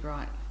want it too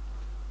bright.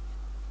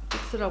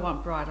 Bits that I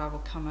want bright I will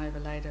come over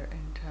later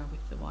and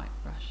with the white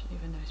brush,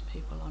 even those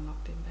people I'll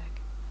knock them back.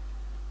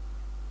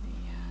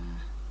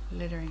 The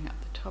lettering up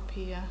the top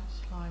here,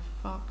 Sly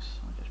Fox,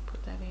 I'll just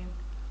put that in.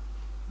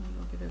 A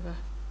little bit of a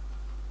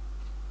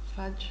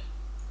fudge.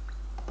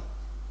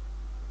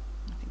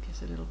 I think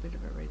there's a little bit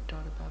of a red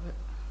dot above it.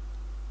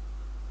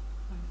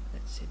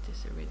 That's it,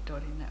 there's a red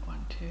dot in that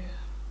one too.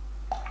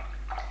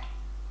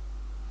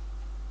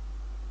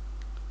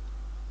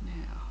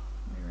 Now,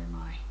 where am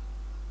I? I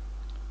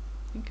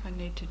think I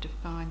need to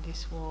define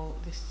this wall,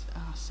 this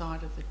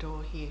side of the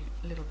door here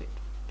a little bit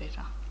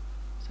better.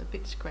 So a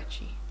bit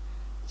scratchy.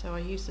 So I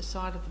use the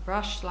side of the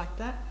brush like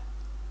that,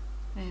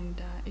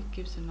 and it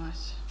gives a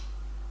nice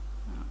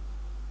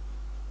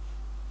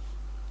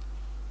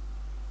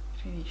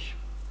finish.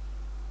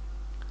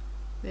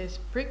 There's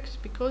bricks,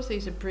 because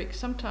these are bricks,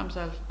 sometimes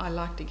I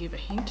like to give a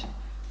hint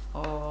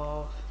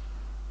of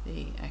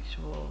the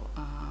actual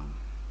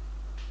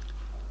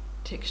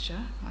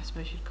texture, I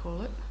suppose you'd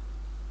call it,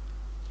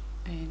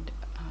 and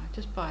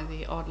just by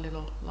the odd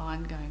little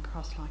line going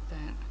across like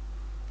that.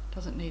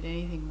 Doesn't need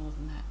anything more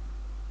than that.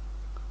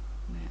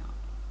 Now,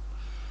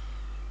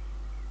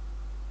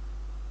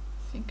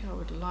 I think I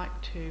would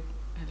like to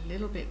a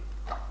little bit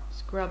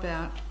scrub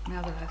out,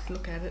 now that I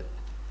look at it,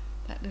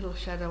 that little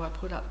shadow I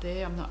put up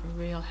there I'm not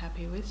real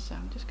happy with, so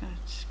I'm just going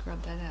to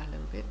scrub that out a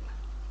little bit,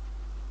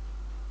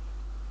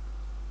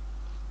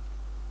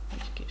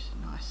 which gives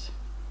a nice,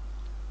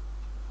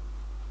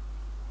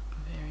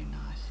 very nice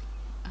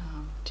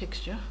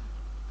texture.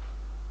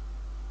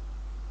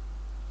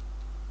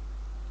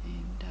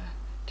 And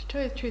to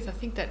tell you the truth, I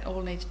think that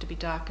all needs to be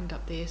darkened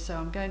up there, so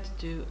I'm going to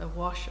do a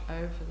wash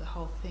over the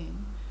whole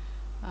thing,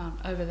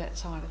 over that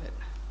side of it,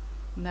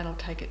 and that'll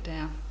take it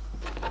down.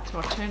 So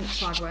I'll turn it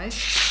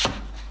sideways.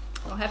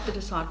 I'll have to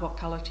decide what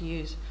colour to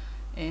use,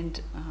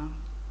 and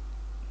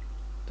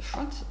the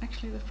fronts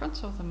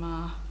of them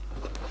are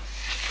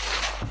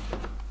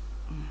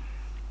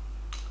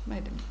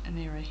made an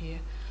error here.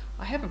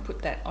 I haven't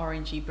put that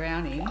orangey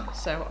brown in,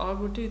 so I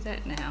will do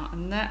that now,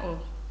 and that will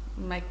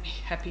make me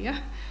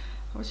happier.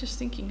 I was just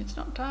thinking it's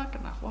not dark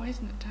enough. Why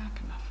isn't it dark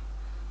enough?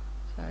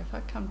 So if I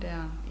come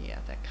down, yeah,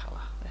 that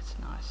colour, that's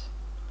nice.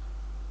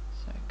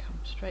 So come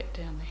straight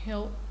down the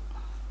hill,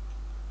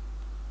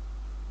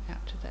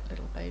 out to that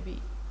little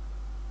baby.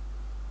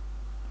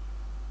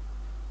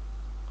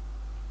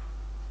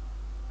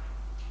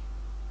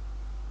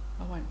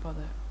 I won't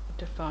bother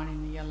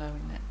defining the yellow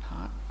in that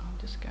part. I'm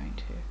just going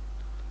to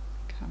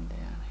come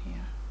down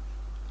here.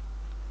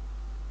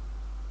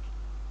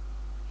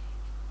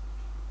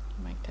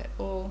 Make that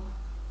all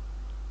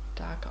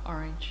darker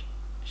orange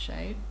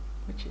shade,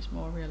 which is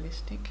more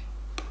realistic.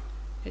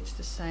 It's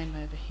the same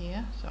over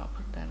here, so I'll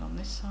put that on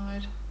this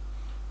side,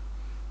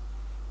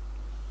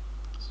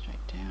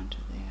 straight down to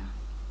there.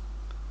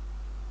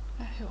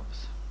 That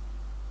helps.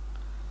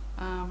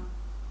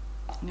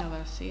 Now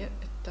that I see it,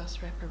 it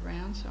does wrap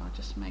around, so I'll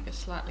just make a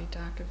slightly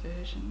darker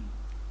version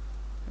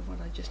of what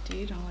I just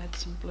did. I'll add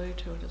some blue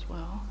to it as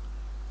well,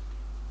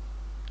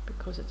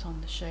 because it's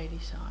on the shady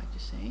side, you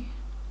see.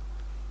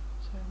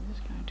 So I'm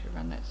just going to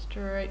run that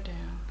straight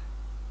down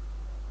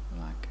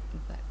like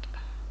that,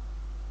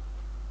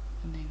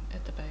 and then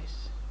at the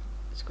base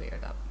square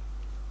it up,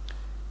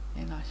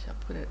 and I shall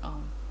put it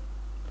on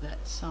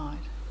that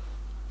side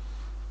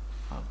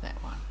of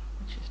that one,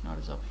 which is not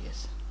as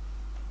obvious.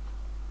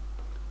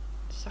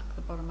 Suck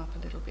the bottom up a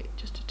little bit,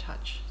 just a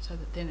touch, so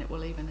that then it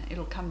will even,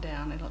 it'll come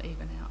down, it'll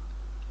even out.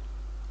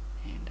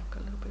 And I've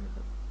got a little bit of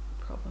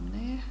a problem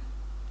there.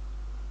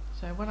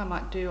 So what I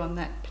might do on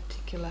that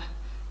particular,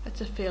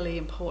 that's a fairly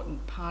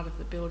important part of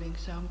the building,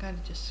 so I'm going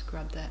to just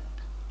scrub that.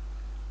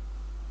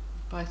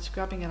 By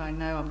scrubbing it, I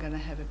know I'm going to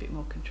have a bit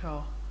more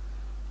control.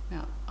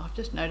 Now, I'm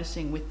just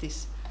noticing with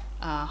this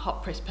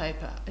hot press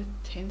paper, it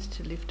tends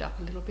to lift up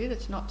a little bit.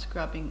 It's not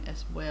scrubbing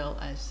as well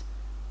as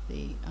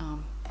the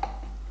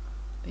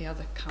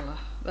other colour.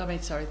 I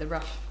mean, sorry, the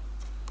rough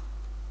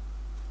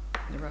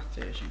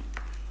version.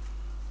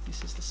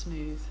 This is the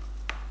smooth.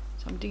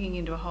 So I'm digging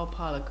into a whole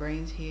pile of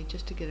greens here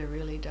just to get a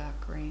really dark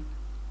green.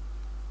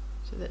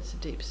 So that's the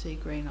deep sea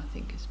green, I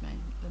think, is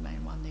the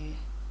main one there.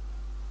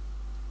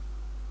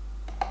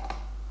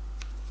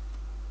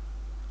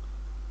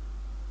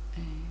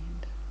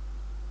 And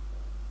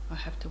I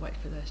have to wait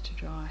for those to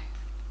dry.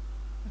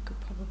 I could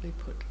probably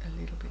put a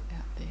little bit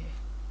out there.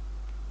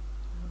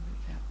 A little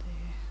bit out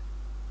there.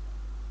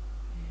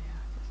 Yeah,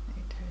 I just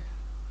need to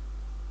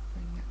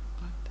bring it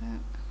like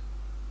that.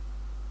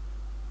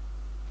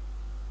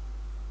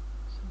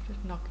 So I'm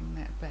just knocking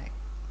that back.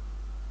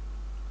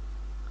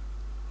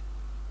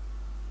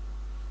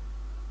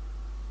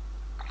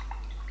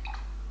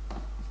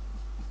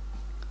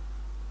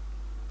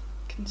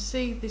 You can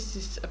see this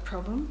is a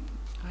problem.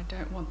 I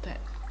don't want that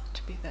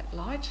to be that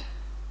light.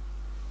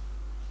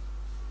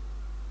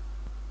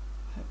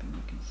 Hoping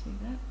you can see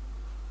that.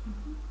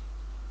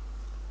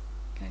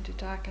 Going to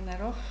darken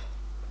that off.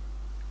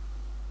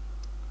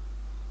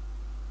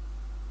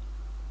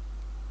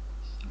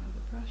 Side of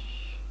the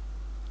brush.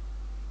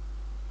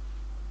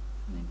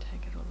 And then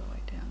take it all the way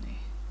down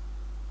there.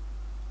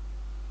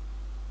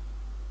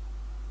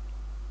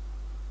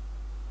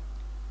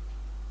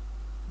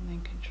 And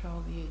then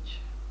control the edge.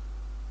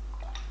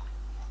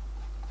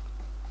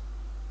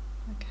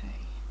 Okay,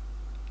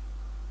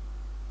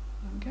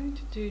 I'm going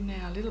to do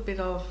now a little bit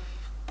of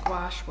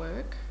gouache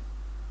work.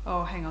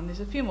 Oh, hang on, there's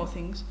a few more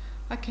things.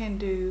 I can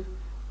do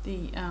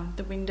the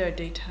window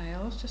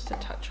details, just a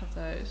touch of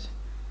those,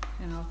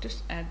 and I'll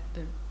just add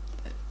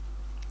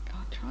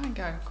I'll try and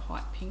go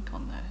quite pink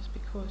on those,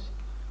 because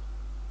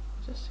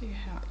I'll just see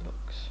how it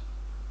looks.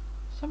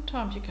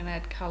 Sometimes you can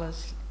add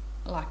colours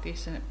like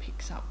this and it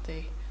picks up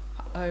the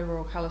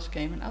overall colour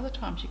scheme, and other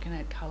times you can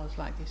add colours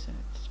like this and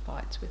it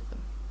fights with them.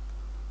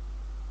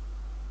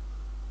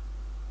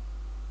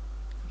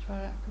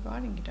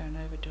 Providing you don't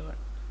overdo it,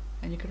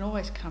 and you can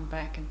always come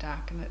back and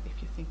darken it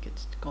if you think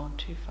it's gone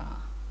too far.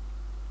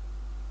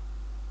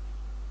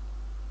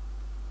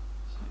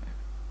 So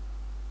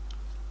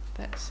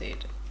that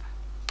said,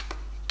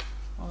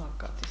 while I've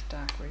got this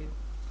dark red,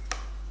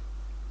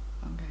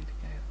 I'm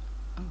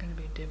going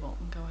to be a devil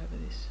and go over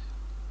this.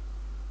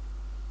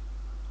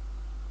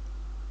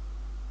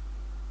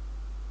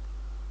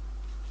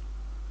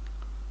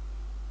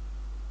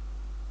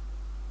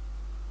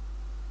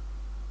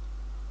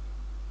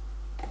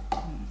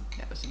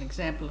 That was an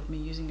example of me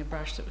using a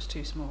brush that was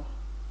too small.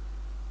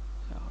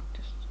 So I'll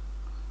just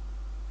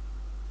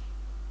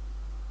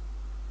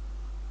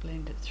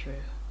blend it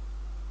through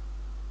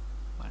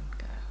one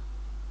go.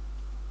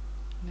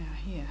 Now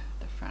here at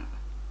the front,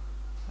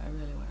 I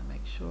really want to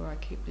make sure I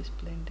keep this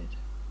blended.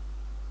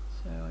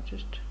 So I'll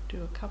just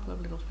do a couple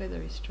of little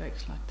feathery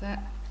strokes like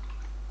that.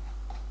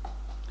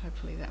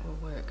 Hopefully that will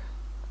work.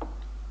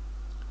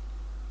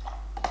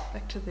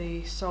 Back to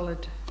the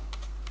solid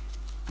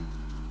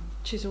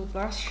chisel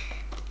brush.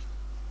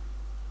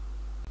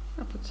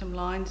 I'll put some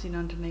lines in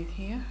underneath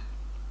here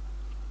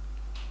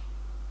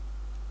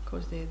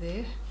because they're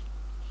there.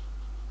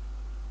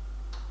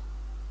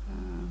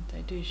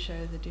 They do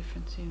show the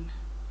difference in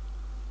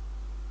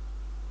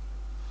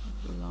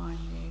the line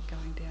there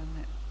going down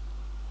that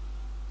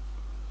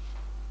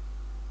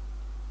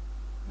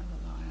other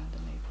line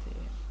underneath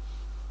there.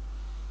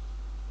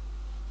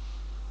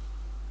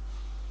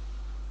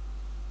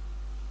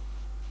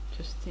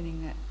 Just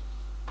thinning that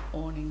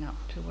awning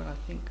up to what I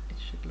think it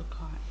should look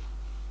like.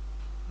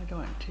 I don't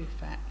want it too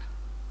fat.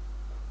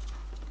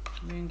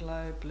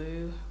 Moonglow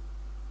blue,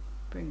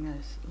 bring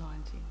those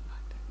lines in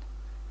like that.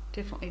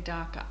 Definitely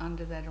darker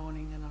under that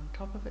awning than on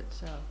top of it,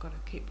 so I've got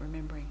to keep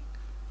remembering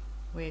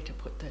where to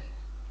put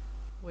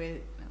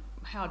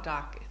how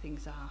dark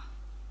things are.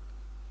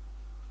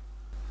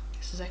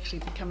 This is actually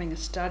becoming a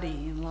study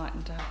in light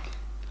and dark.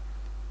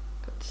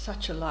 Got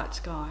such a light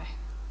sky,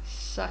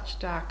 such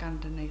dark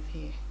underneath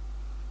here.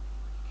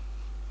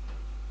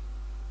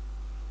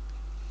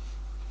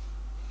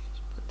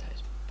 Just put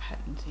those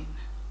patterns in.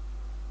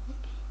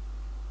 Oops.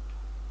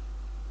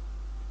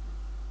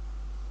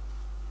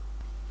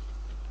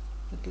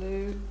 The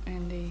blue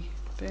and the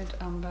burnt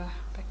umber,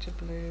 back to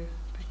blue,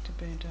 back to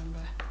burnt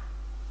umber.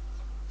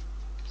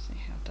 See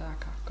how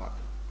dark I've got.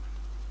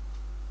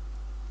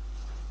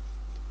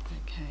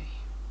 Okay,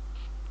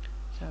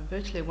 so I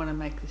virtually want to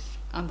make this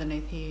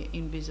underneath here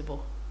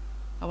invisible.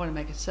 I want to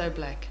make it so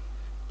black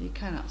you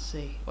cannot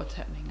see what's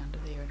happening under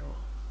there at all.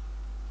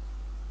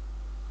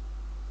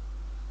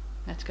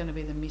 That's going to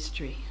be the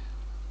mystery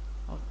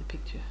of the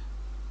picture.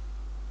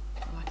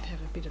 I like to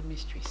have a bit of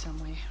mystery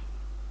somewhere.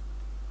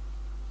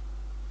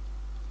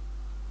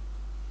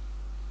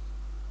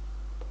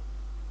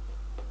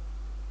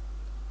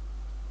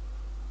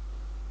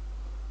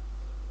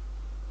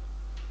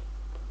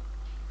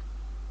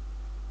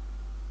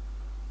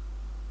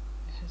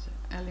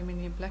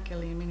 Black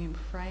aluminium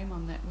frame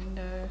on that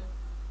window,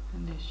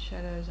 and there's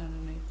shadows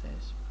underneath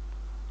those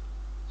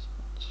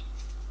spots.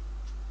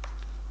 Get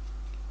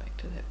back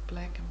to that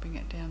black and bring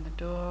it down the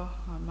door.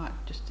 I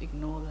might just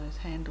ignore those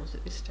handles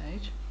at this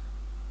stage.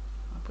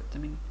 I put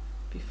them in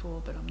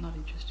before, but I'm not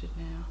interested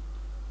now.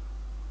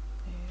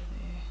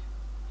 There.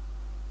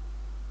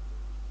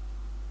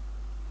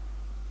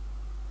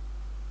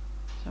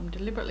 So I'm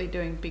deliberately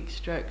doing big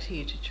strokes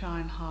here to try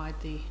and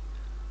hide the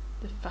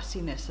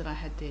fussiness that I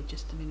had there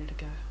just a minute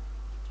ago.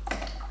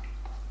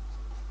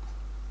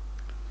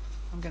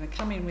 I'm going to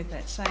come in with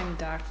that same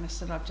darkness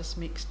that I've just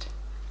mixed,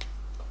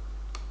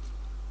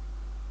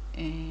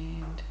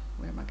 and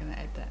where am I going to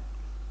add that?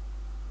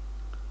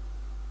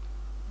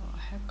 Oh, I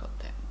have got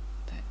that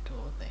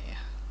door there,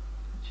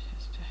 which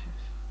has to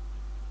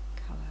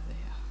have colour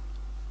there.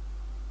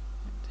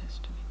 It has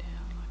to be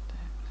down like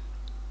that.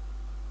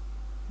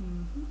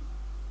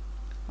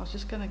 I was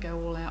just going to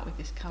go all out with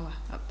this colour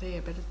up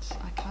there, but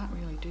I can't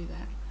really do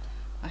that.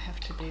 I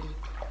have to be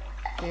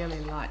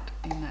fairly light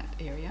in that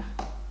area.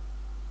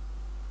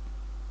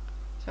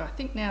 So I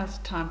think now's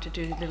the time to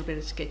do a little bit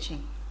of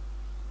sketching.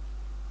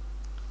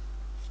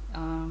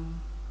 I'll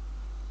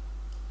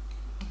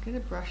get a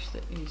brush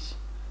that is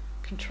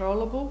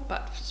controllable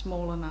but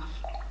small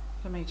enough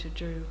for me to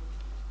do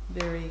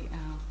very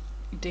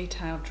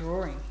detailed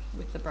drawing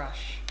with the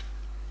brush,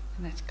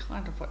 and that's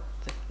kind of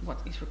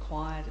what is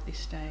required at this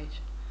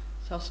stage.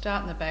 So I'll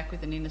start in the back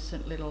with an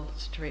innocent little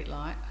street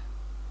light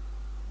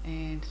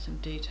and some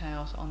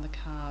details on the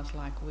cars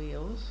like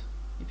wheels,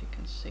 if you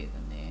can see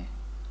them there.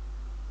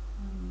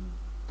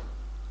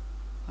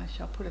 I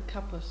shall put a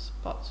couple of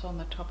spots on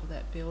the top of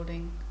that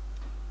building,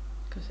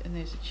 and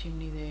there's a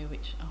chimney there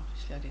which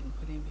obviously I didn't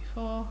put in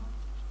before,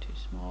 it's too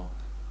small.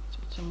 Let's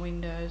put some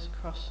windows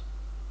across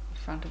the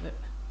front of it,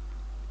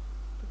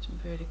 put some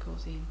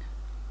verticals in.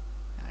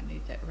 I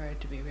need that road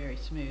to be very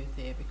smooth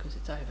there because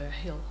it's over a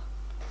hill.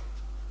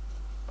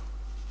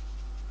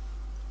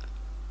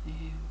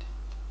 And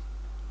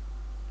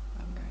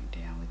I'm going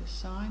down with a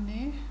sign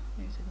there.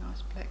 There's a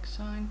nice black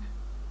sign.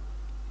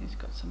 It's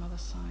got some other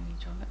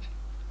signage on it.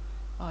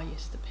 Oh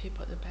yes, the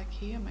people at the back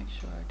here, make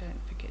sure I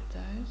don't forget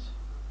those.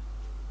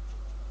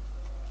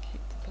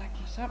 Keep the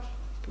blackness up.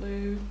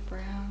 Blue,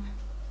 brown,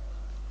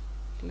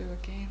 blue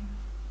again.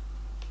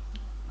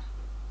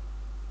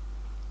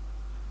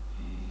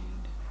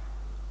 And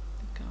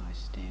the guy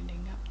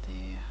standing up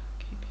there,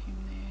 keep him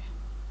there.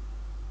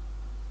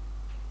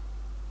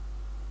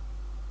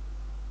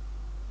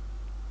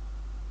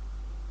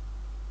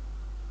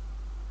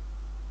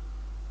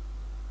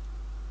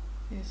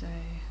 There's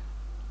a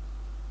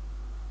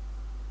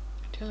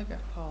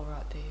telegraph pole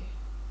right there,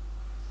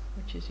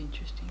 which is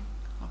interesting.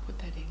 I'll put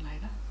that in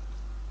later,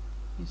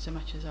 in so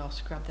much as I'll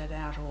scrub that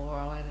out or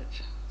I'll add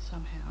it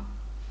somehow.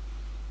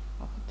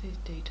 I'll put these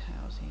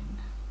details in.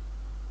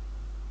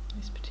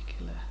 This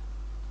particular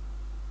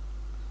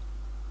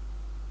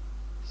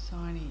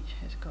signage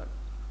has got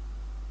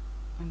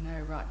a no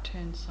right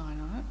turn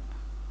sign on it,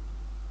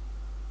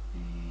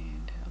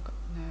 and I've got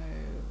no,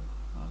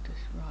 I'll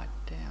just write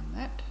down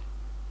that,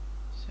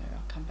 so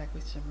I'll come back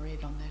with some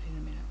red on that in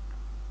a minute.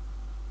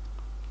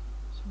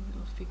 Some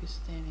little figures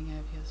standing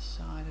over the other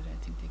side, I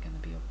don't think they're going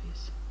to be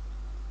obvious.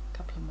 A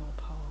couple of more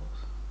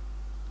poles.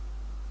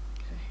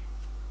 Okay.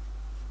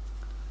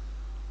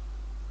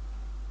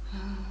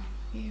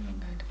 Here I'm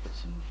going to put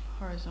some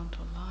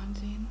horizontal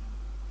lines in,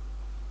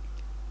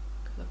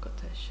 because I've got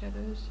those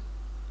shadows.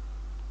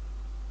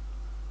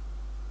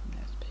 And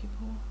that's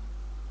people.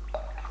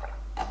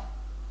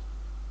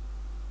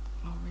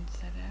 I'll rinse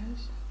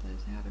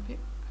those out a bit.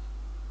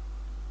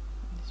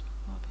 And this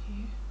mob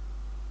here.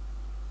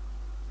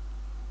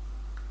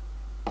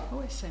 I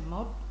always say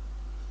mob.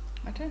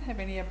 I don't have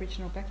any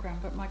Aboriginal background,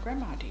 but my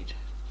grandma did.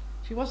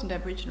 She wasn't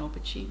Aboriginal,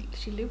 but she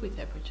lived with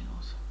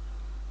Aboriginals.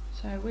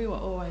 So we were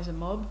always a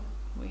mob.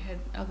 We had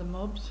other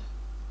mobs.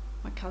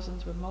 My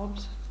cousins were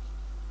mobs.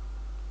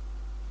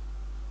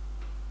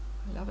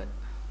 I love it.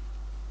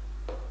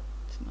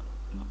 It's not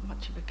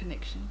much of a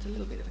connection. It's a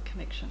little bit of a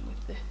connection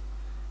with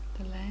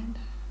the land.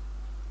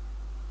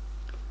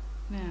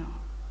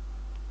 Now,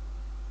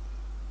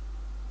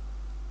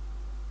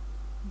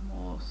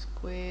 more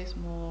squares,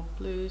 more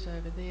blues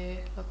over there,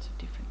 lots of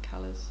different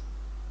colours.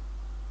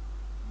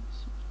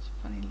 Some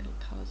funny little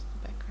colours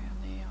in the background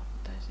there, I'll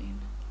put those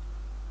in.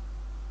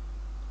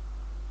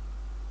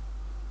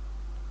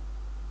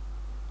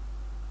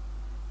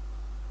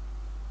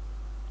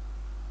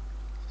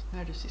 Just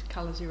notice this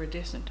colour's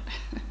iridescent.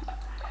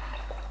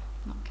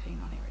 Not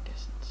keen on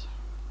iridescence.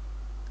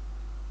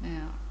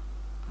 Now,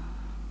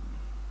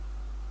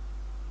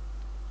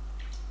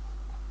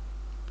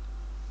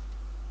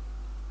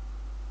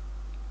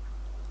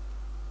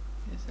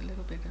 there's a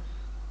little bit of,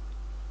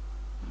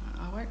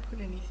 I won't put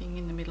anything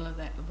in the middle of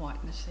that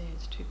whiteness there,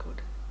 it's too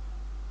good.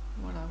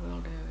 What I will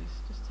do is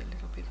just a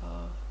little bit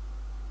of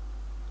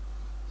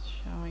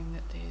showing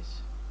that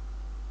there's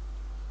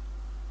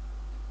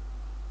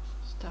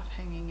stuff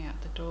hanging out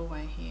the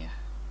doorway here.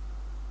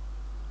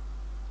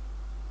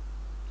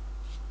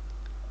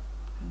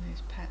 And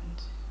there's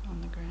patterns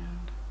on the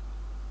ground.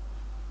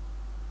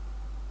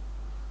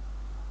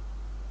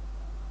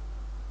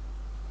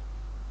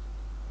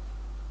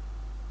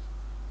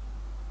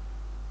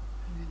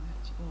 And then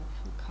that's all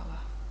full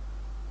colour.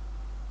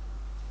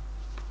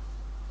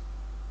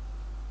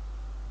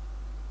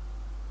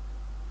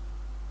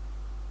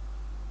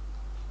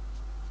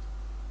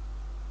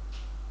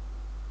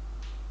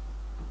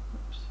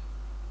 Oops.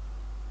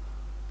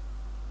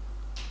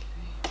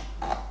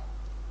 Okay.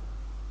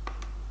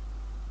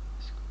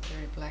 It's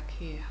very black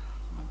here.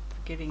 I'm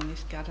forgetting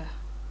this gutter.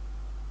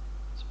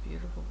 It's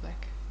beautiful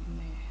black in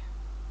there.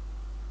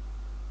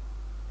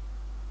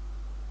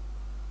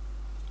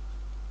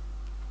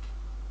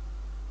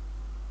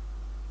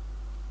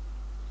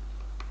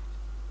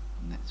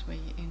 And that's where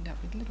you end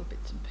up with little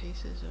bits and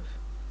pieces of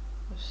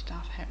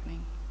stuff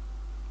happening.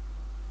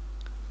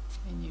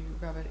 And you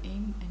rub it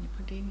in and you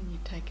put it in and you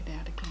take it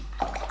out again.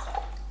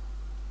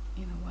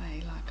 In a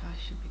way like I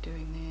should be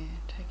doing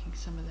there, taking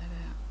some of that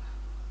out.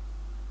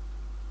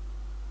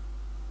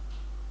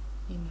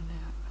 In and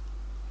out.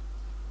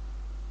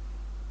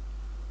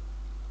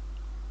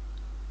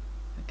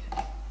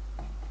 Okay.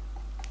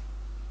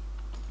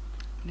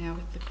 Now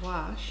with the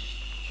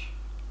gouache,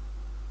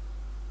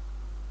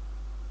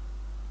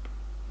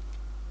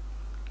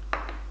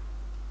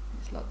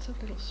 there's lots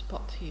of little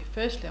spots here.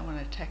 Firstly, I want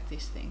to attack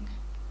this thing,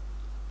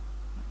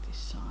 like this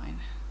sign.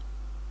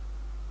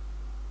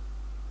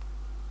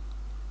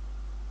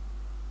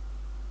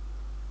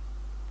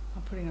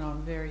 I'm putting it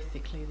on very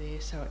thickly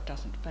there so it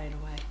doesn't fade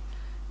away.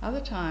 Other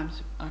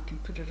times I can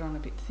put it on a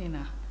bit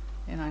thinner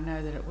and I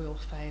know that it will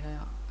fade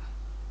out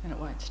and it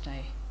won't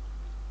stay.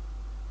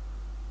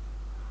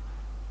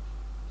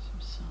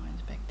 Some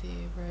signs back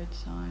there, road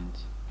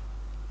signs.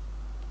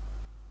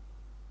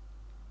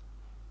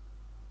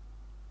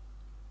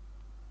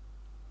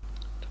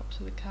 Tops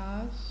of the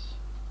cars.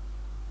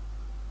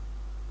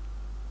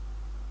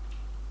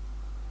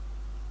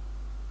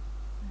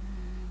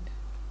 And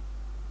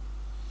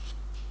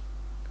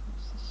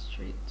across the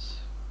streets.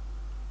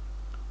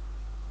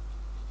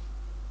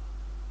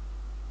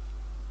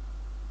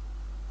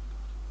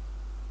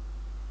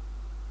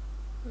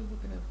 A little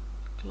bit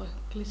of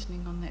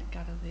glistening on that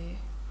gutter there,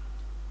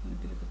 and a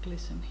bit of a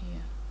glisten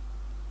here.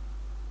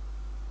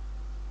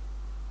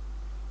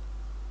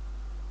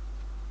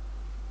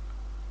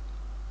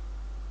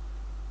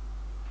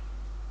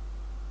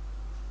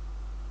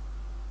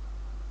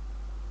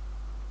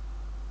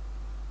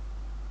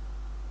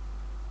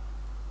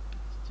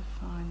 Just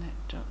define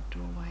that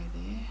doorway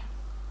there.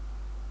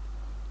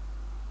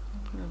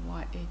 I'll put a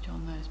white edge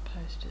on those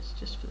posters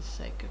just for the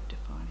sake of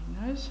defining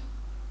those.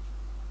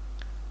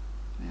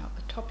 Now at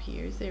the top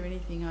here, is there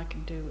anything I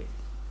can do with,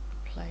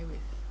 play with?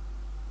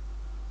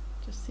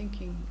 Just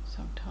thinking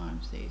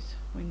sometimes these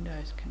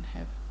windows can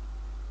have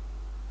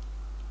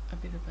a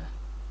bit of a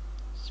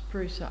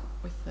spruce up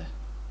with the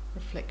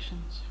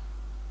reflections.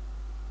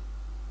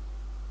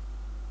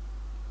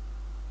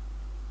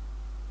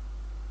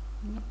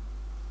 Nope.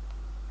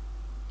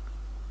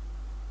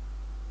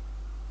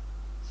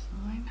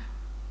 Sign.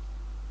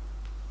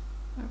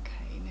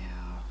 Okay,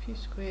 now a few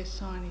square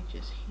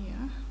signages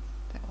here.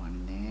 That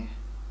one there.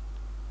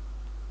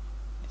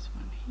 This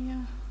one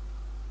here.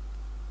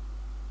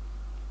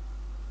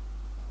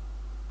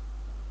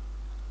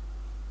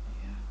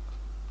 Yeah.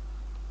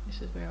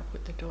 This is where I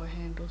put the door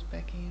handles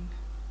back in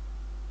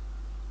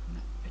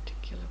that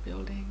particular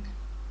building.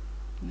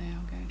 Now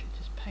I'm going to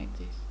just paint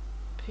these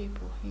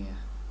people here.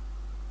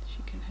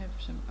 She can have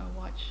a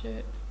white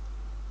shirt,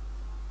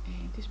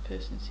 and this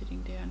person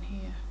sitting down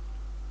here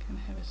can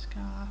have a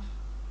scarf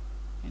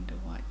and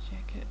a white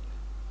jacket.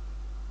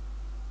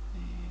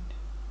 And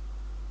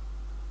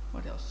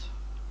what else?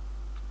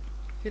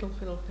 Fiddle,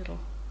 fiddle, fiddle.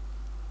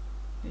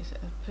 There's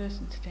a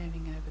person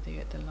standing over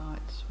there at the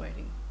lights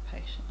waiting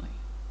patiently.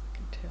 I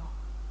can tell.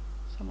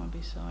 Someone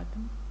beside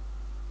them.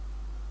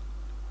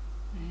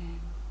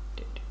 And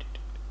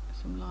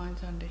some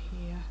lines under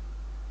here.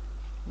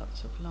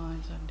 Lots of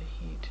lines under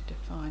here to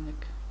define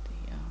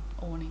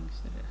the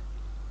awnings that are.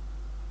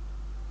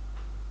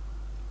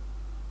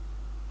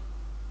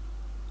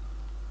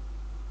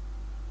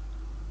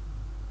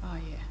 Oh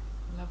yeah,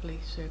 lovely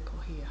circle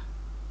here,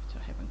 which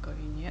I haven't got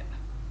in yet.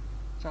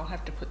 So I'll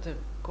have to put the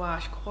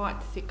gouache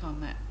quite thick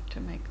on that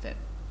to make that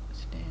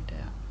stand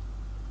out.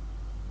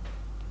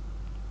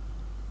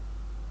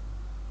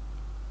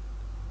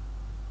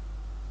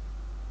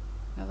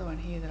 Another one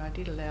here that I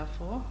did allow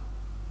for.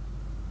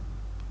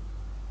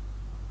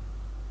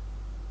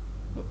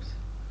 Oops,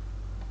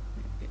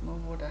 a bit more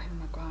water in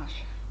my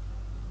gouache.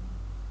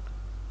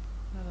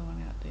 Another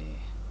one out there.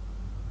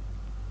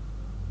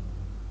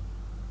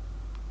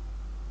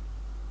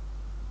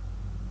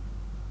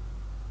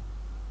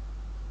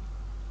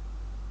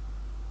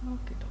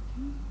 Okay,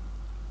 dokie.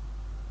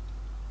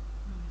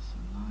 There's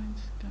some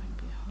lines going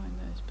behind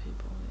those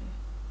people there.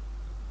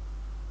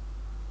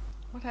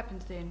 What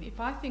happens then, if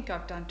I think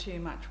I've done too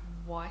much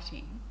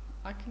whiting,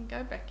 I can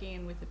go back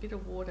in with a bit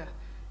of water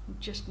and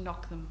just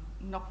knock them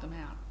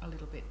out a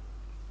little bit.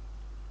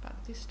 But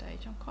at this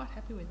stage I'm quite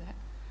happy with that.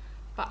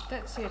 But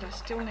that said, I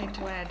still need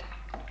to add,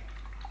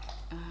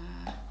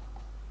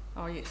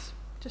 oh yes,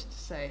 just to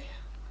say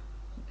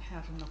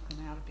how to knock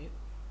them out a bit.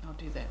 I'll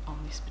do that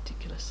on this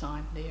particular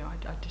sign there. I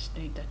just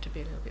need that to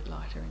be a little bit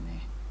lighter in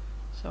there.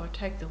 So I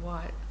take the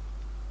white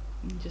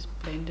and just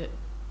blend it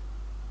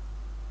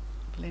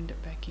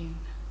back in.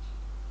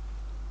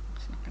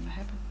 It's not going to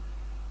happen.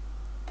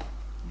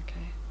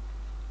 Okay,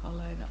 I'll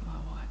load up my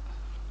white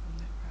on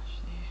that brush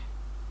there.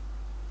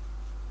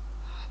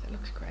 Oh, that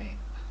looks great.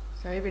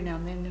 So every now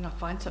and then I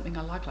find something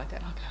I like that,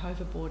 and I'll go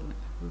overboard and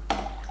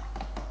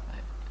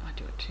I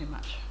do it too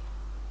much.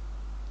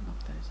 Knock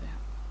those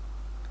out.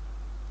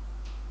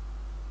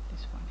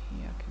 This one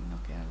here I can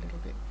knock out a little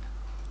bit.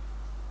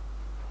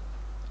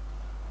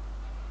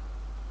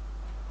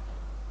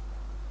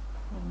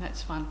 And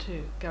that's fun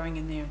too, going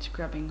in there and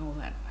scrubbing all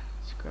that,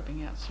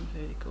 scrubbing out some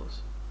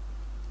verticals.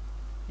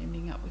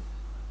 Ending up with,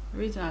 the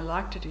reason I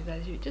like to do that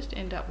is you just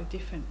end up with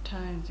different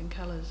tones and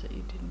colours that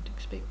you didn't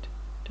expect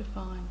to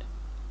find.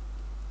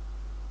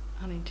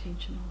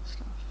 Unintentional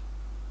stuff.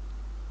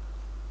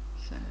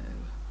 So,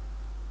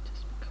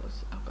 just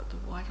because I've got the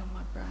white on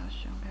my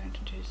brush, I'm going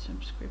to do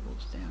some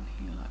scribbles down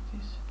here like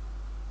this.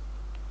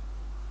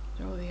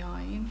 Draw the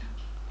eye in.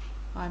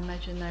 I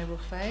imagine they will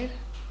fade.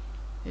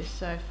 They're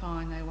so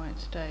fine they won't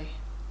stay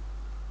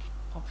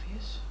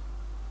obvious.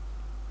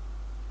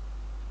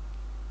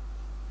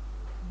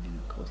 And then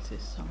of course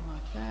there's some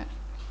like that.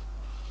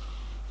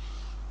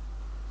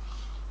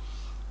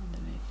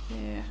 Underneath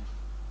there.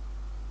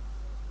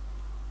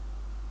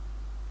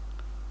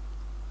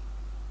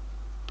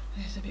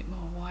 There's a bit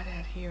more white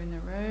out here in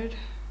the road.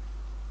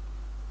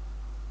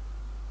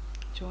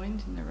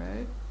 Joins in the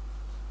road.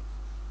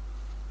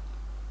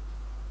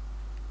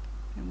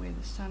 And where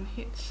the sun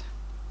hits.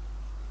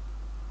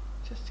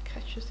 Just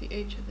catches the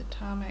edge of the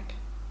tarmac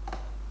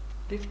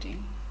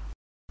lifting.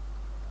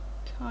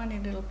 Tiny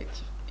little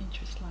bits of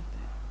interest like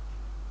that.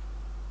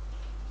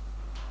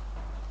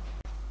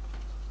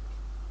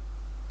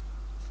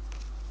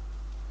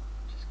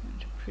 Just going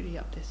to pretty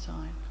up this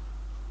sign.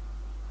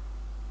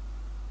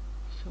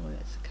 Sure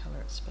that's the colour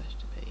it's supposed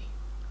to be.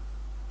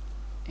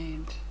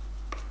 And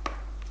I'll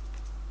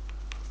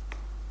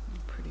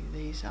pretty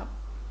these up.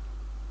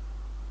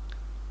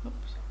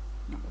 Oops,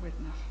 not wet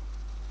enough.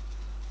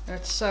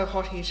 It's so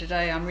hot here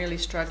today, I'm really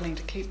struggling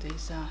to keep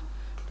these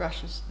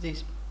brushes, the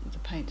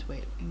paints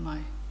wet in my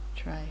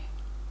tray.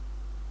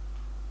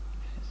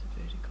 There's a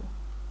vertical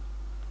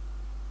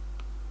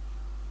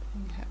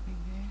thing happening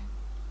there.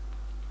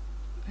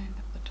 And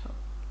up the top.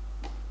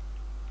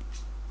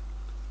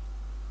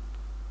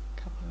 A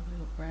couple of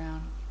little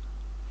brown.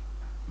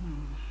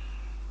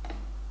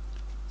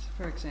 It's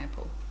for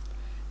example,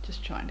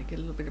 just trying to get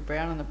a little bit of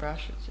brown on the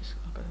brush. It's just,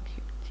 I've got to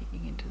keep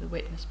digging into the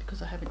wetness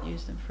because I haven't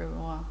used them for a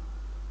while.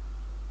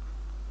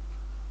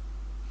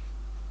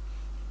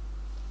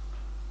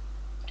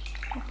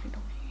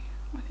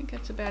 I think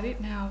that's about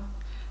it now.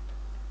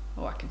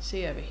 Oh, I can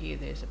see over here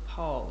there's a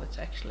pole. It's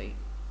actually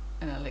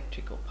an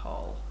electrical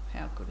pole.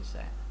 How good is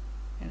that?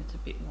 And it's a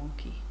bit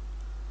wonky.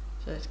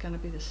 So it's going to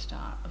be the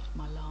start of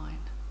my line.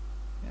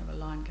 We have a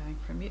line going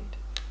from it,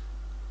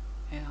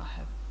 and I'll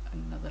have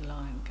another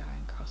line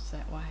going across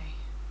that way.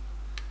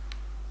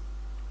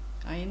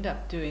 I end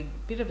up doing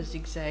a bit of a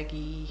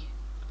zigzaggy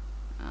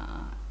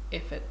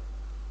effort.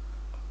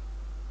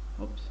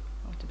 Oops,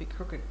 I want to be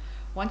crooked.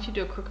 Once you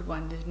do a crooked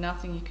one, there's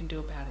nothing you can do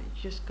about it.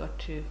 You just got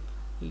to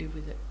live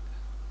with it.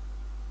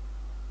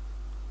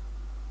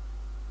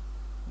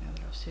 Now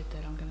that I've said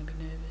that, I'm going to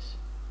be nervous.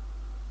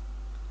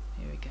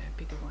 Here we go,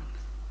 bigger one.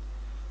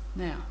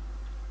 Now,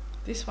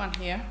 this one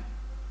here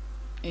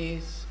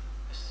is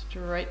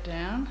straight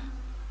down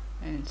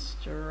and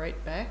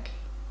straight back.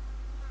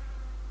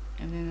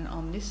 And then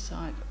on this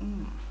side, there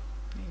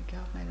you go,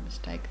 I've made a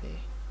mistake there.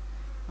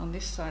 On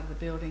this side of the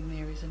building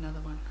there is another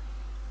one.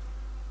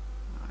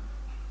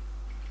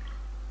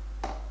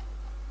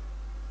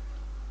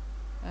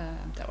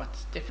 That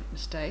one's a different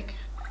mistake.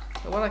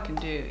 But what I can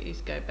do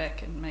is go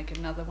back and make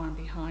another one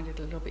behind it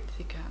a little bit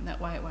thicker, and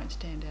that way it won't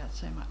stand out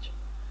so much.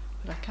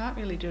 But I can't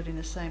really do it in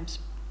the same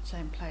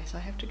place. I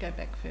have to go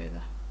back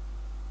further.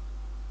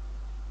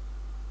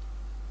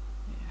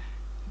 Yeah,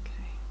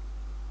 okay.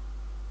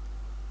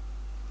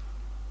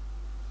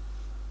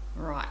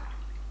 Right.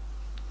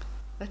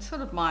 That's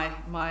sort of my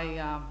way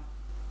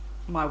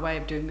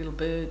of doing little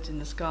birds in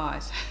the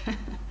skies.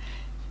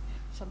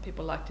 Some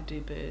people like to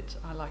do birds.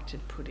 I like to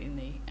put in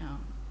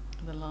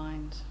the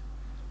lines.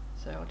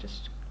 So I'll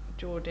just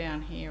draw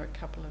down here a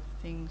couple of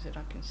things that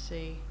I can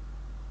see.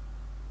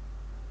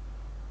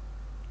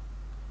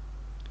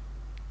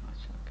 I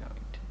shall go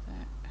into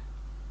that.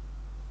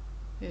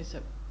 There's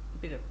a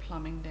bit of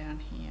plumbing down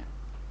here,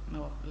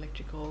 or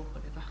electrical,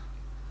 whatever,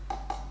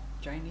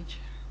 drainage.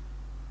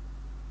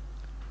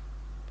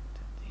 Put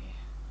that there.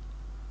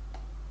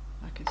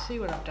 I can see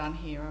what I've done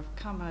here. I've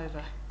come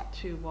over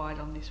too wide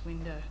on this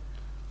window,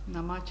 and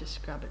I might just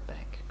scrub it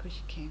back, because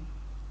you can.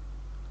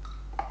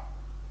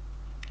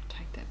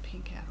 Take that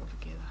pink out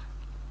altogether.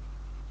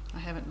 I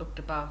haven't looked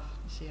above.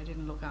 You see, I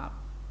didn't look up.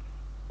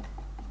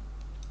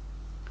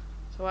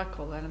 So I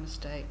call that a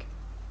mistake.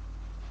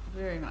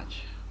 Very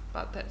much.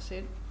 But that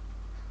said,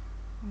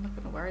 I'm not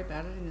going to worry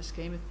about it in the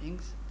scheme of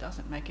things. It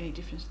doesn't make any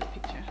difference to the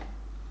picture.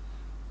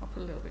 I'll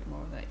put a little bit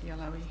more of that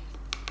yellowy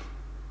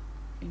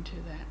into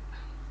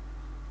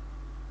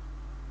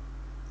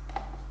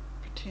that.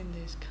 Pretend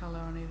there's colour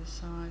on either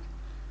side.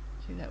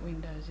 See, that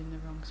window's in the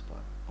wrong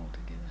spot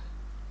altogether.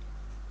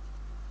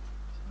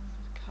 So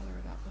I'll just colour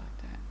it up like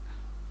that.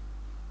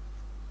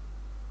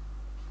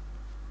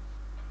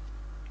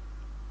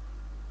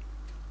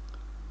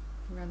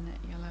 Run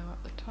that yellow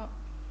up the top.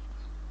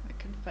 It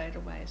can fade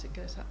away as it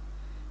goes up.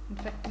 In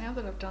fact, now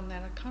that I've done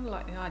that, I kind of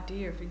like the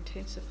idea of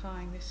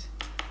intensifying this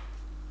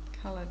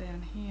colour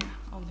down here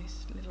on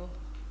this little.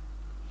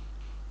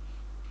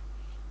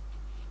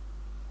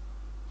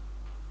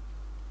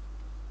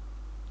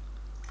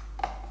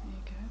 There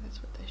you go,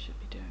 that's what they should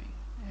be doing,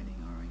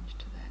 adding orange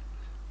to that.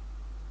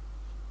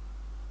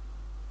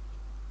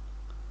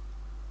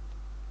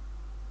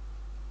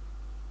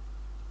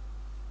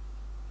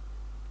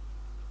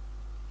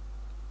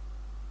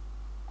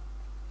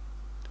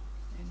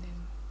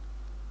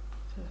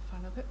 For the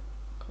fun of it,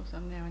 of course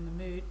I'm now in the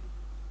mood,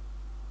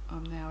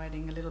 I'm now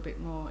adding a little bit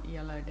more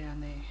yellow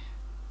down there.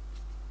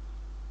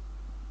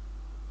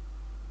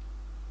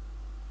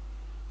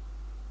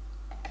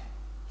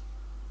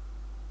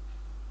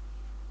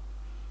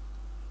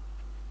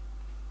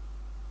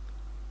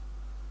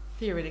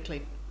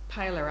 Theoretically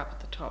paler up at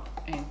the top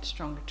and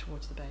stronger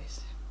towards the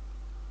base.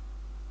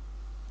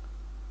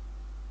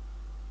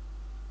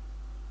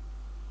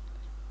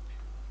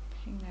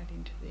 Ping that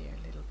into there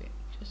a little bit,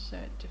 just so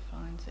it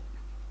defines it.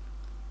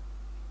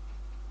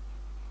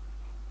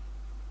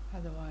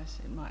 Otherwise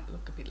it might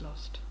look a bit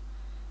lost.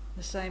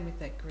 The same with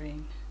that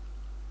green.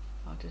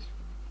 I'll just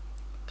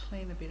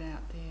clean a bit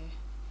out there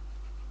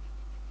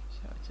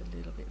so it's a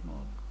little bit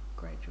more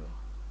gradual.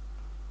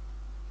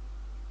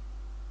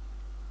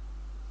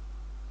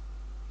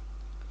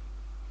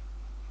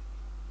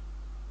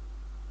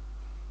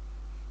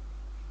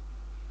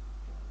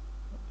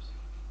 Oops.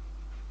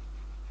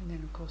 And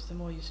then of course the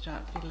more you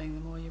start fiddling, the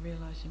more you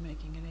realise you're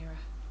making an error.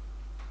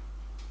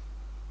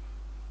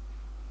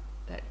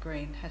 That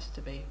green has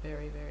to be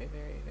very, very,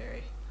 very,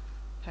 very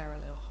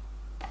parallel.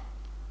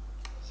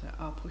 So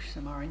I'll push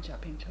some orange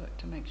up into it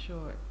to make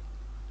sure it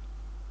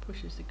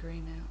pushes the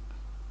green out.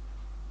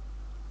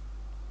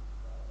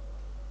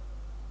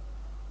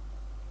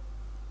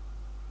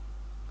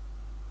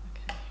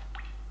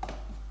 Okay.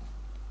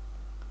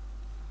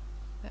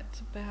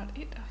 That's about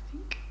it, I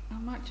think. I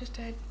might just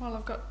add, while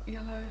I've got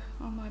yellow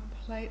on my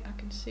plate, I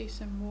can see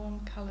some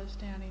warm colours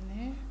down in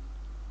there.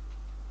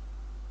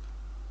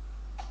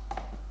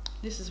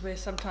 This is where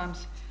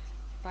sometimes,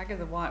 bugger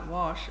the white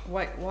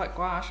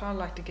gouache, I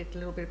like to get a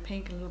little bit of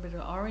pink and a little bit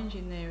of orange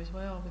in there as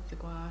well with the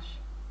gouache.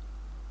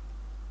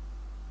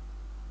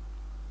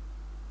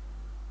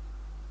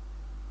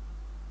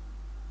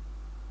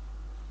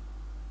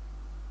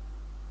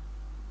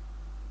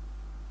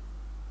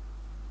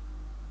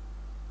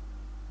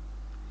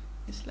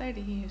 This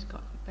lady here has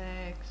got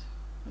bags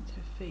with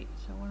her feet,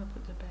 so I want to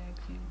put the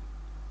bags in.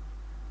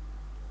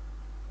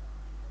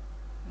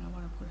 And I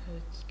want to put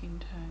her skin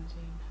tones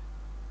in.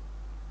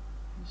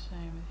 And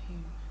same with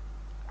him.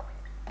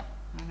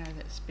 I know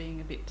that's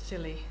being a bit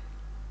silly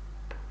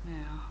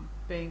now. I'm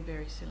being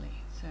very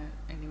silly. So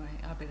anyway,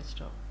 I better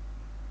stop.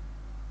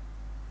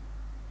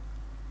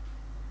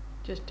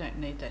 Just don't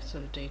need that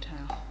sort of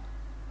detail.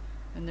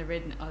 And the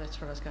red, oh,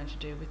 that's what I was going to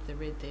do with the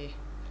red there.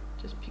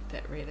 Just pick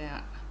that red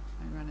out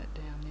and run it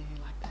down there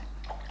like that.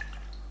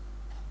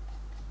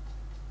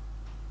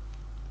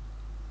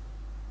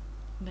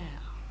 Now,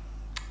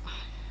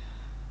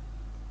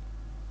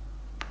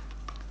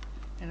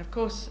 and of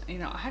course, you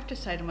know, I have to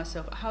say to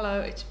myself,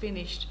 hello, it's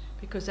finished,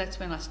 because that's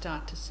when I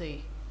start to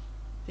see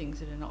things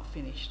that are not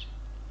finished.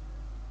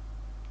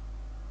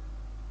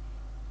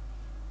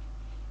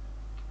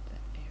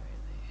 That area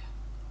there.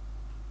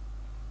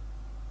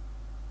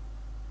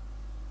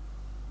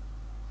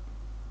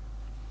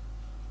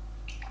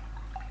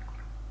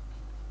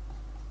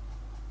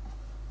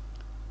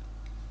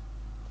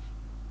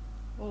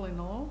 All in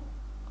all,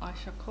 I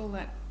shall call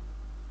that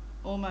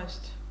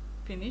almost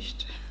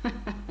finished.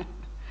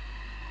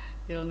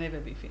 It'll never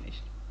be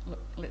finished.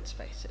 Look, let's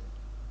face it.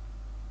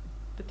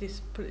 But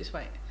put it this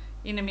way,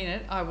 in a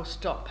minute I will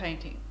stop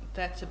painting.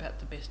 That's about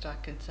the best I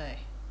can say.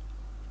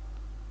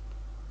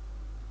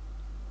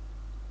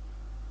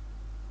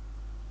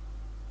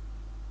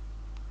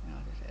 And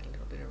I'll just add a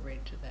little bit of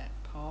red to that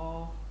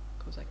pole,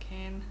 because I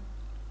can.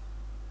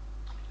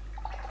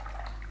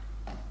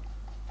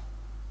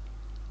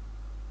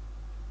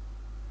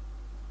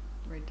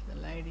 Red to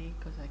the lady,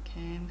 because I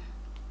can.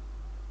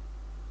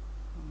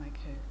 I'll make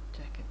her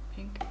jacket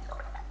pink.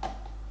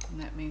 And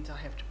that means I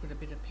have to put a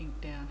bit of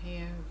pink down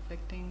here,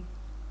 reflecting.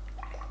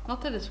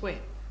 Not that it's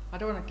wet. I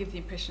don't want to give the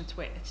impression it's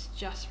wet. It's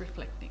just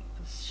reflecting,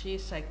 for the sheer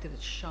sake that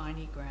it's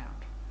shiny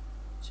ground.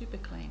 Super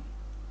clean.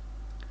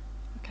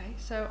 Okay,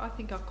 so I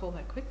think I'll call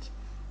that quits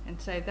and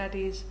say that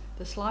is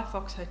the Sly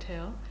Fox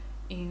Hotel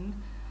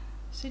in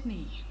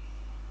Sydney.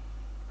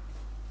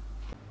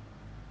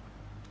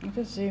 I'll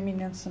just zoom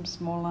in on some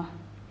smaller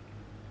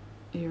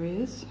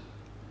areas,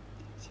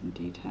 some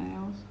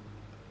details,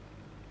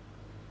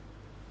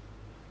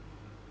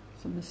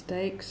 some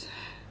mistakes,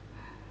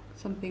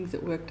 some things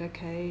that worked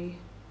okay.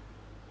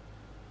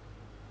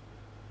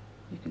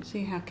 You can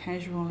see how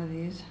casual it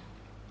is.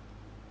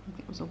 I think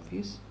it was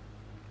obvious.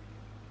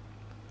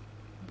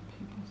 The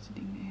people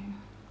sitting there.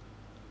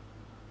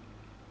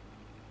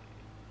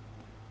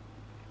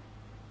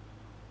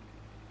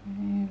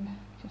 And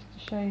just to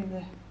show you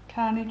the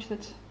carnage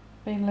that's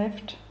been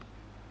left.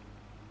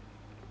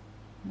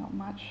 Not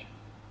much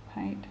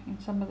paint in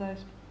some of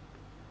those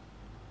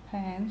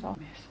pans. Oh,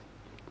 mess.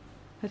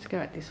 Let's go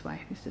it this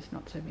way. This is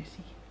not so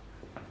messy.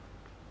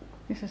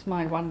 This is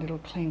my one little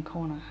clean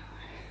corner.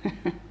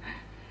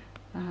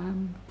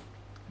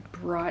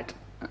 Bright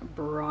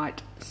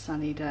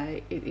sunny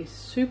day. It is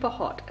super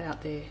hot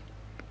out there.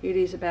 It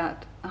is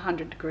about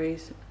 100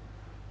 degrees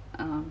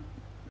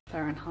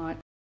Fahrenheit,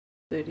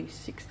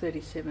 36,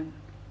 37.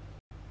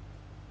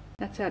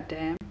 That's our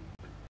dam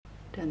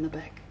down the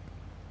back.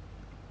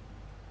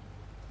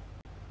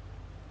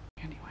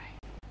 Anyway,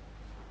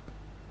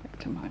 back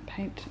to my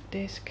paint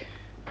desk,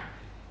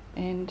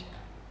 and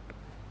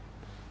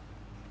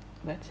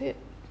that's it.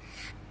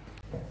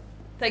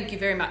 Thank you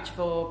very much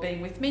for being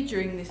with me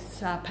during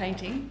this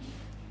painting.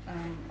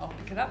 I'll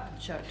pick it up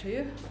and show it to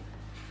you.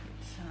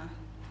 It's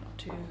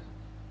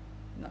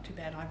not too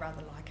bad. I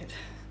rather like it.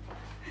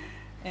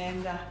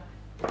 And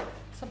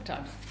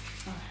sometimes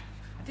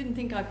I didn't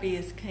think I'd be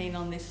as keen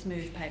on this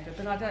smooth paper,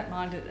 but I don't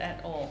mind it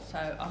at all. So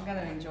I'm going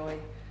to enjoy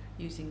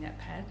using that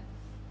pad.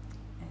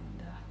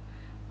 And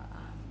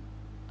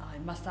I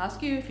must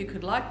ask you if you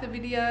could like the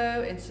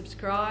video and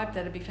subscribe.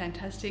 That'd be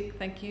fantastic.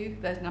 Thank you.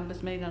 Those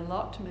numbers mean a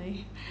lot to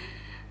me.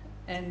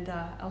 And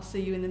I'll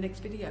see you in the next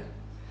video.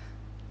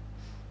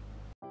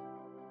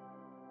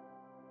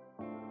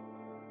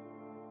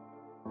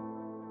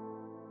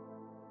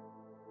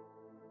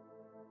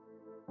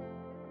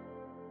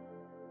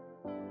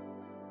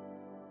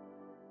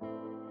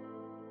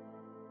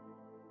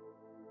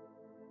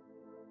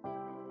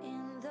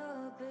 In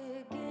the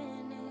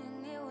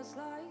beginning, it was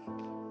like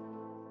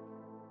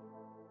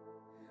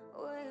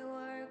we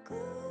were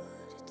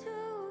glued to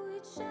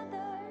each other.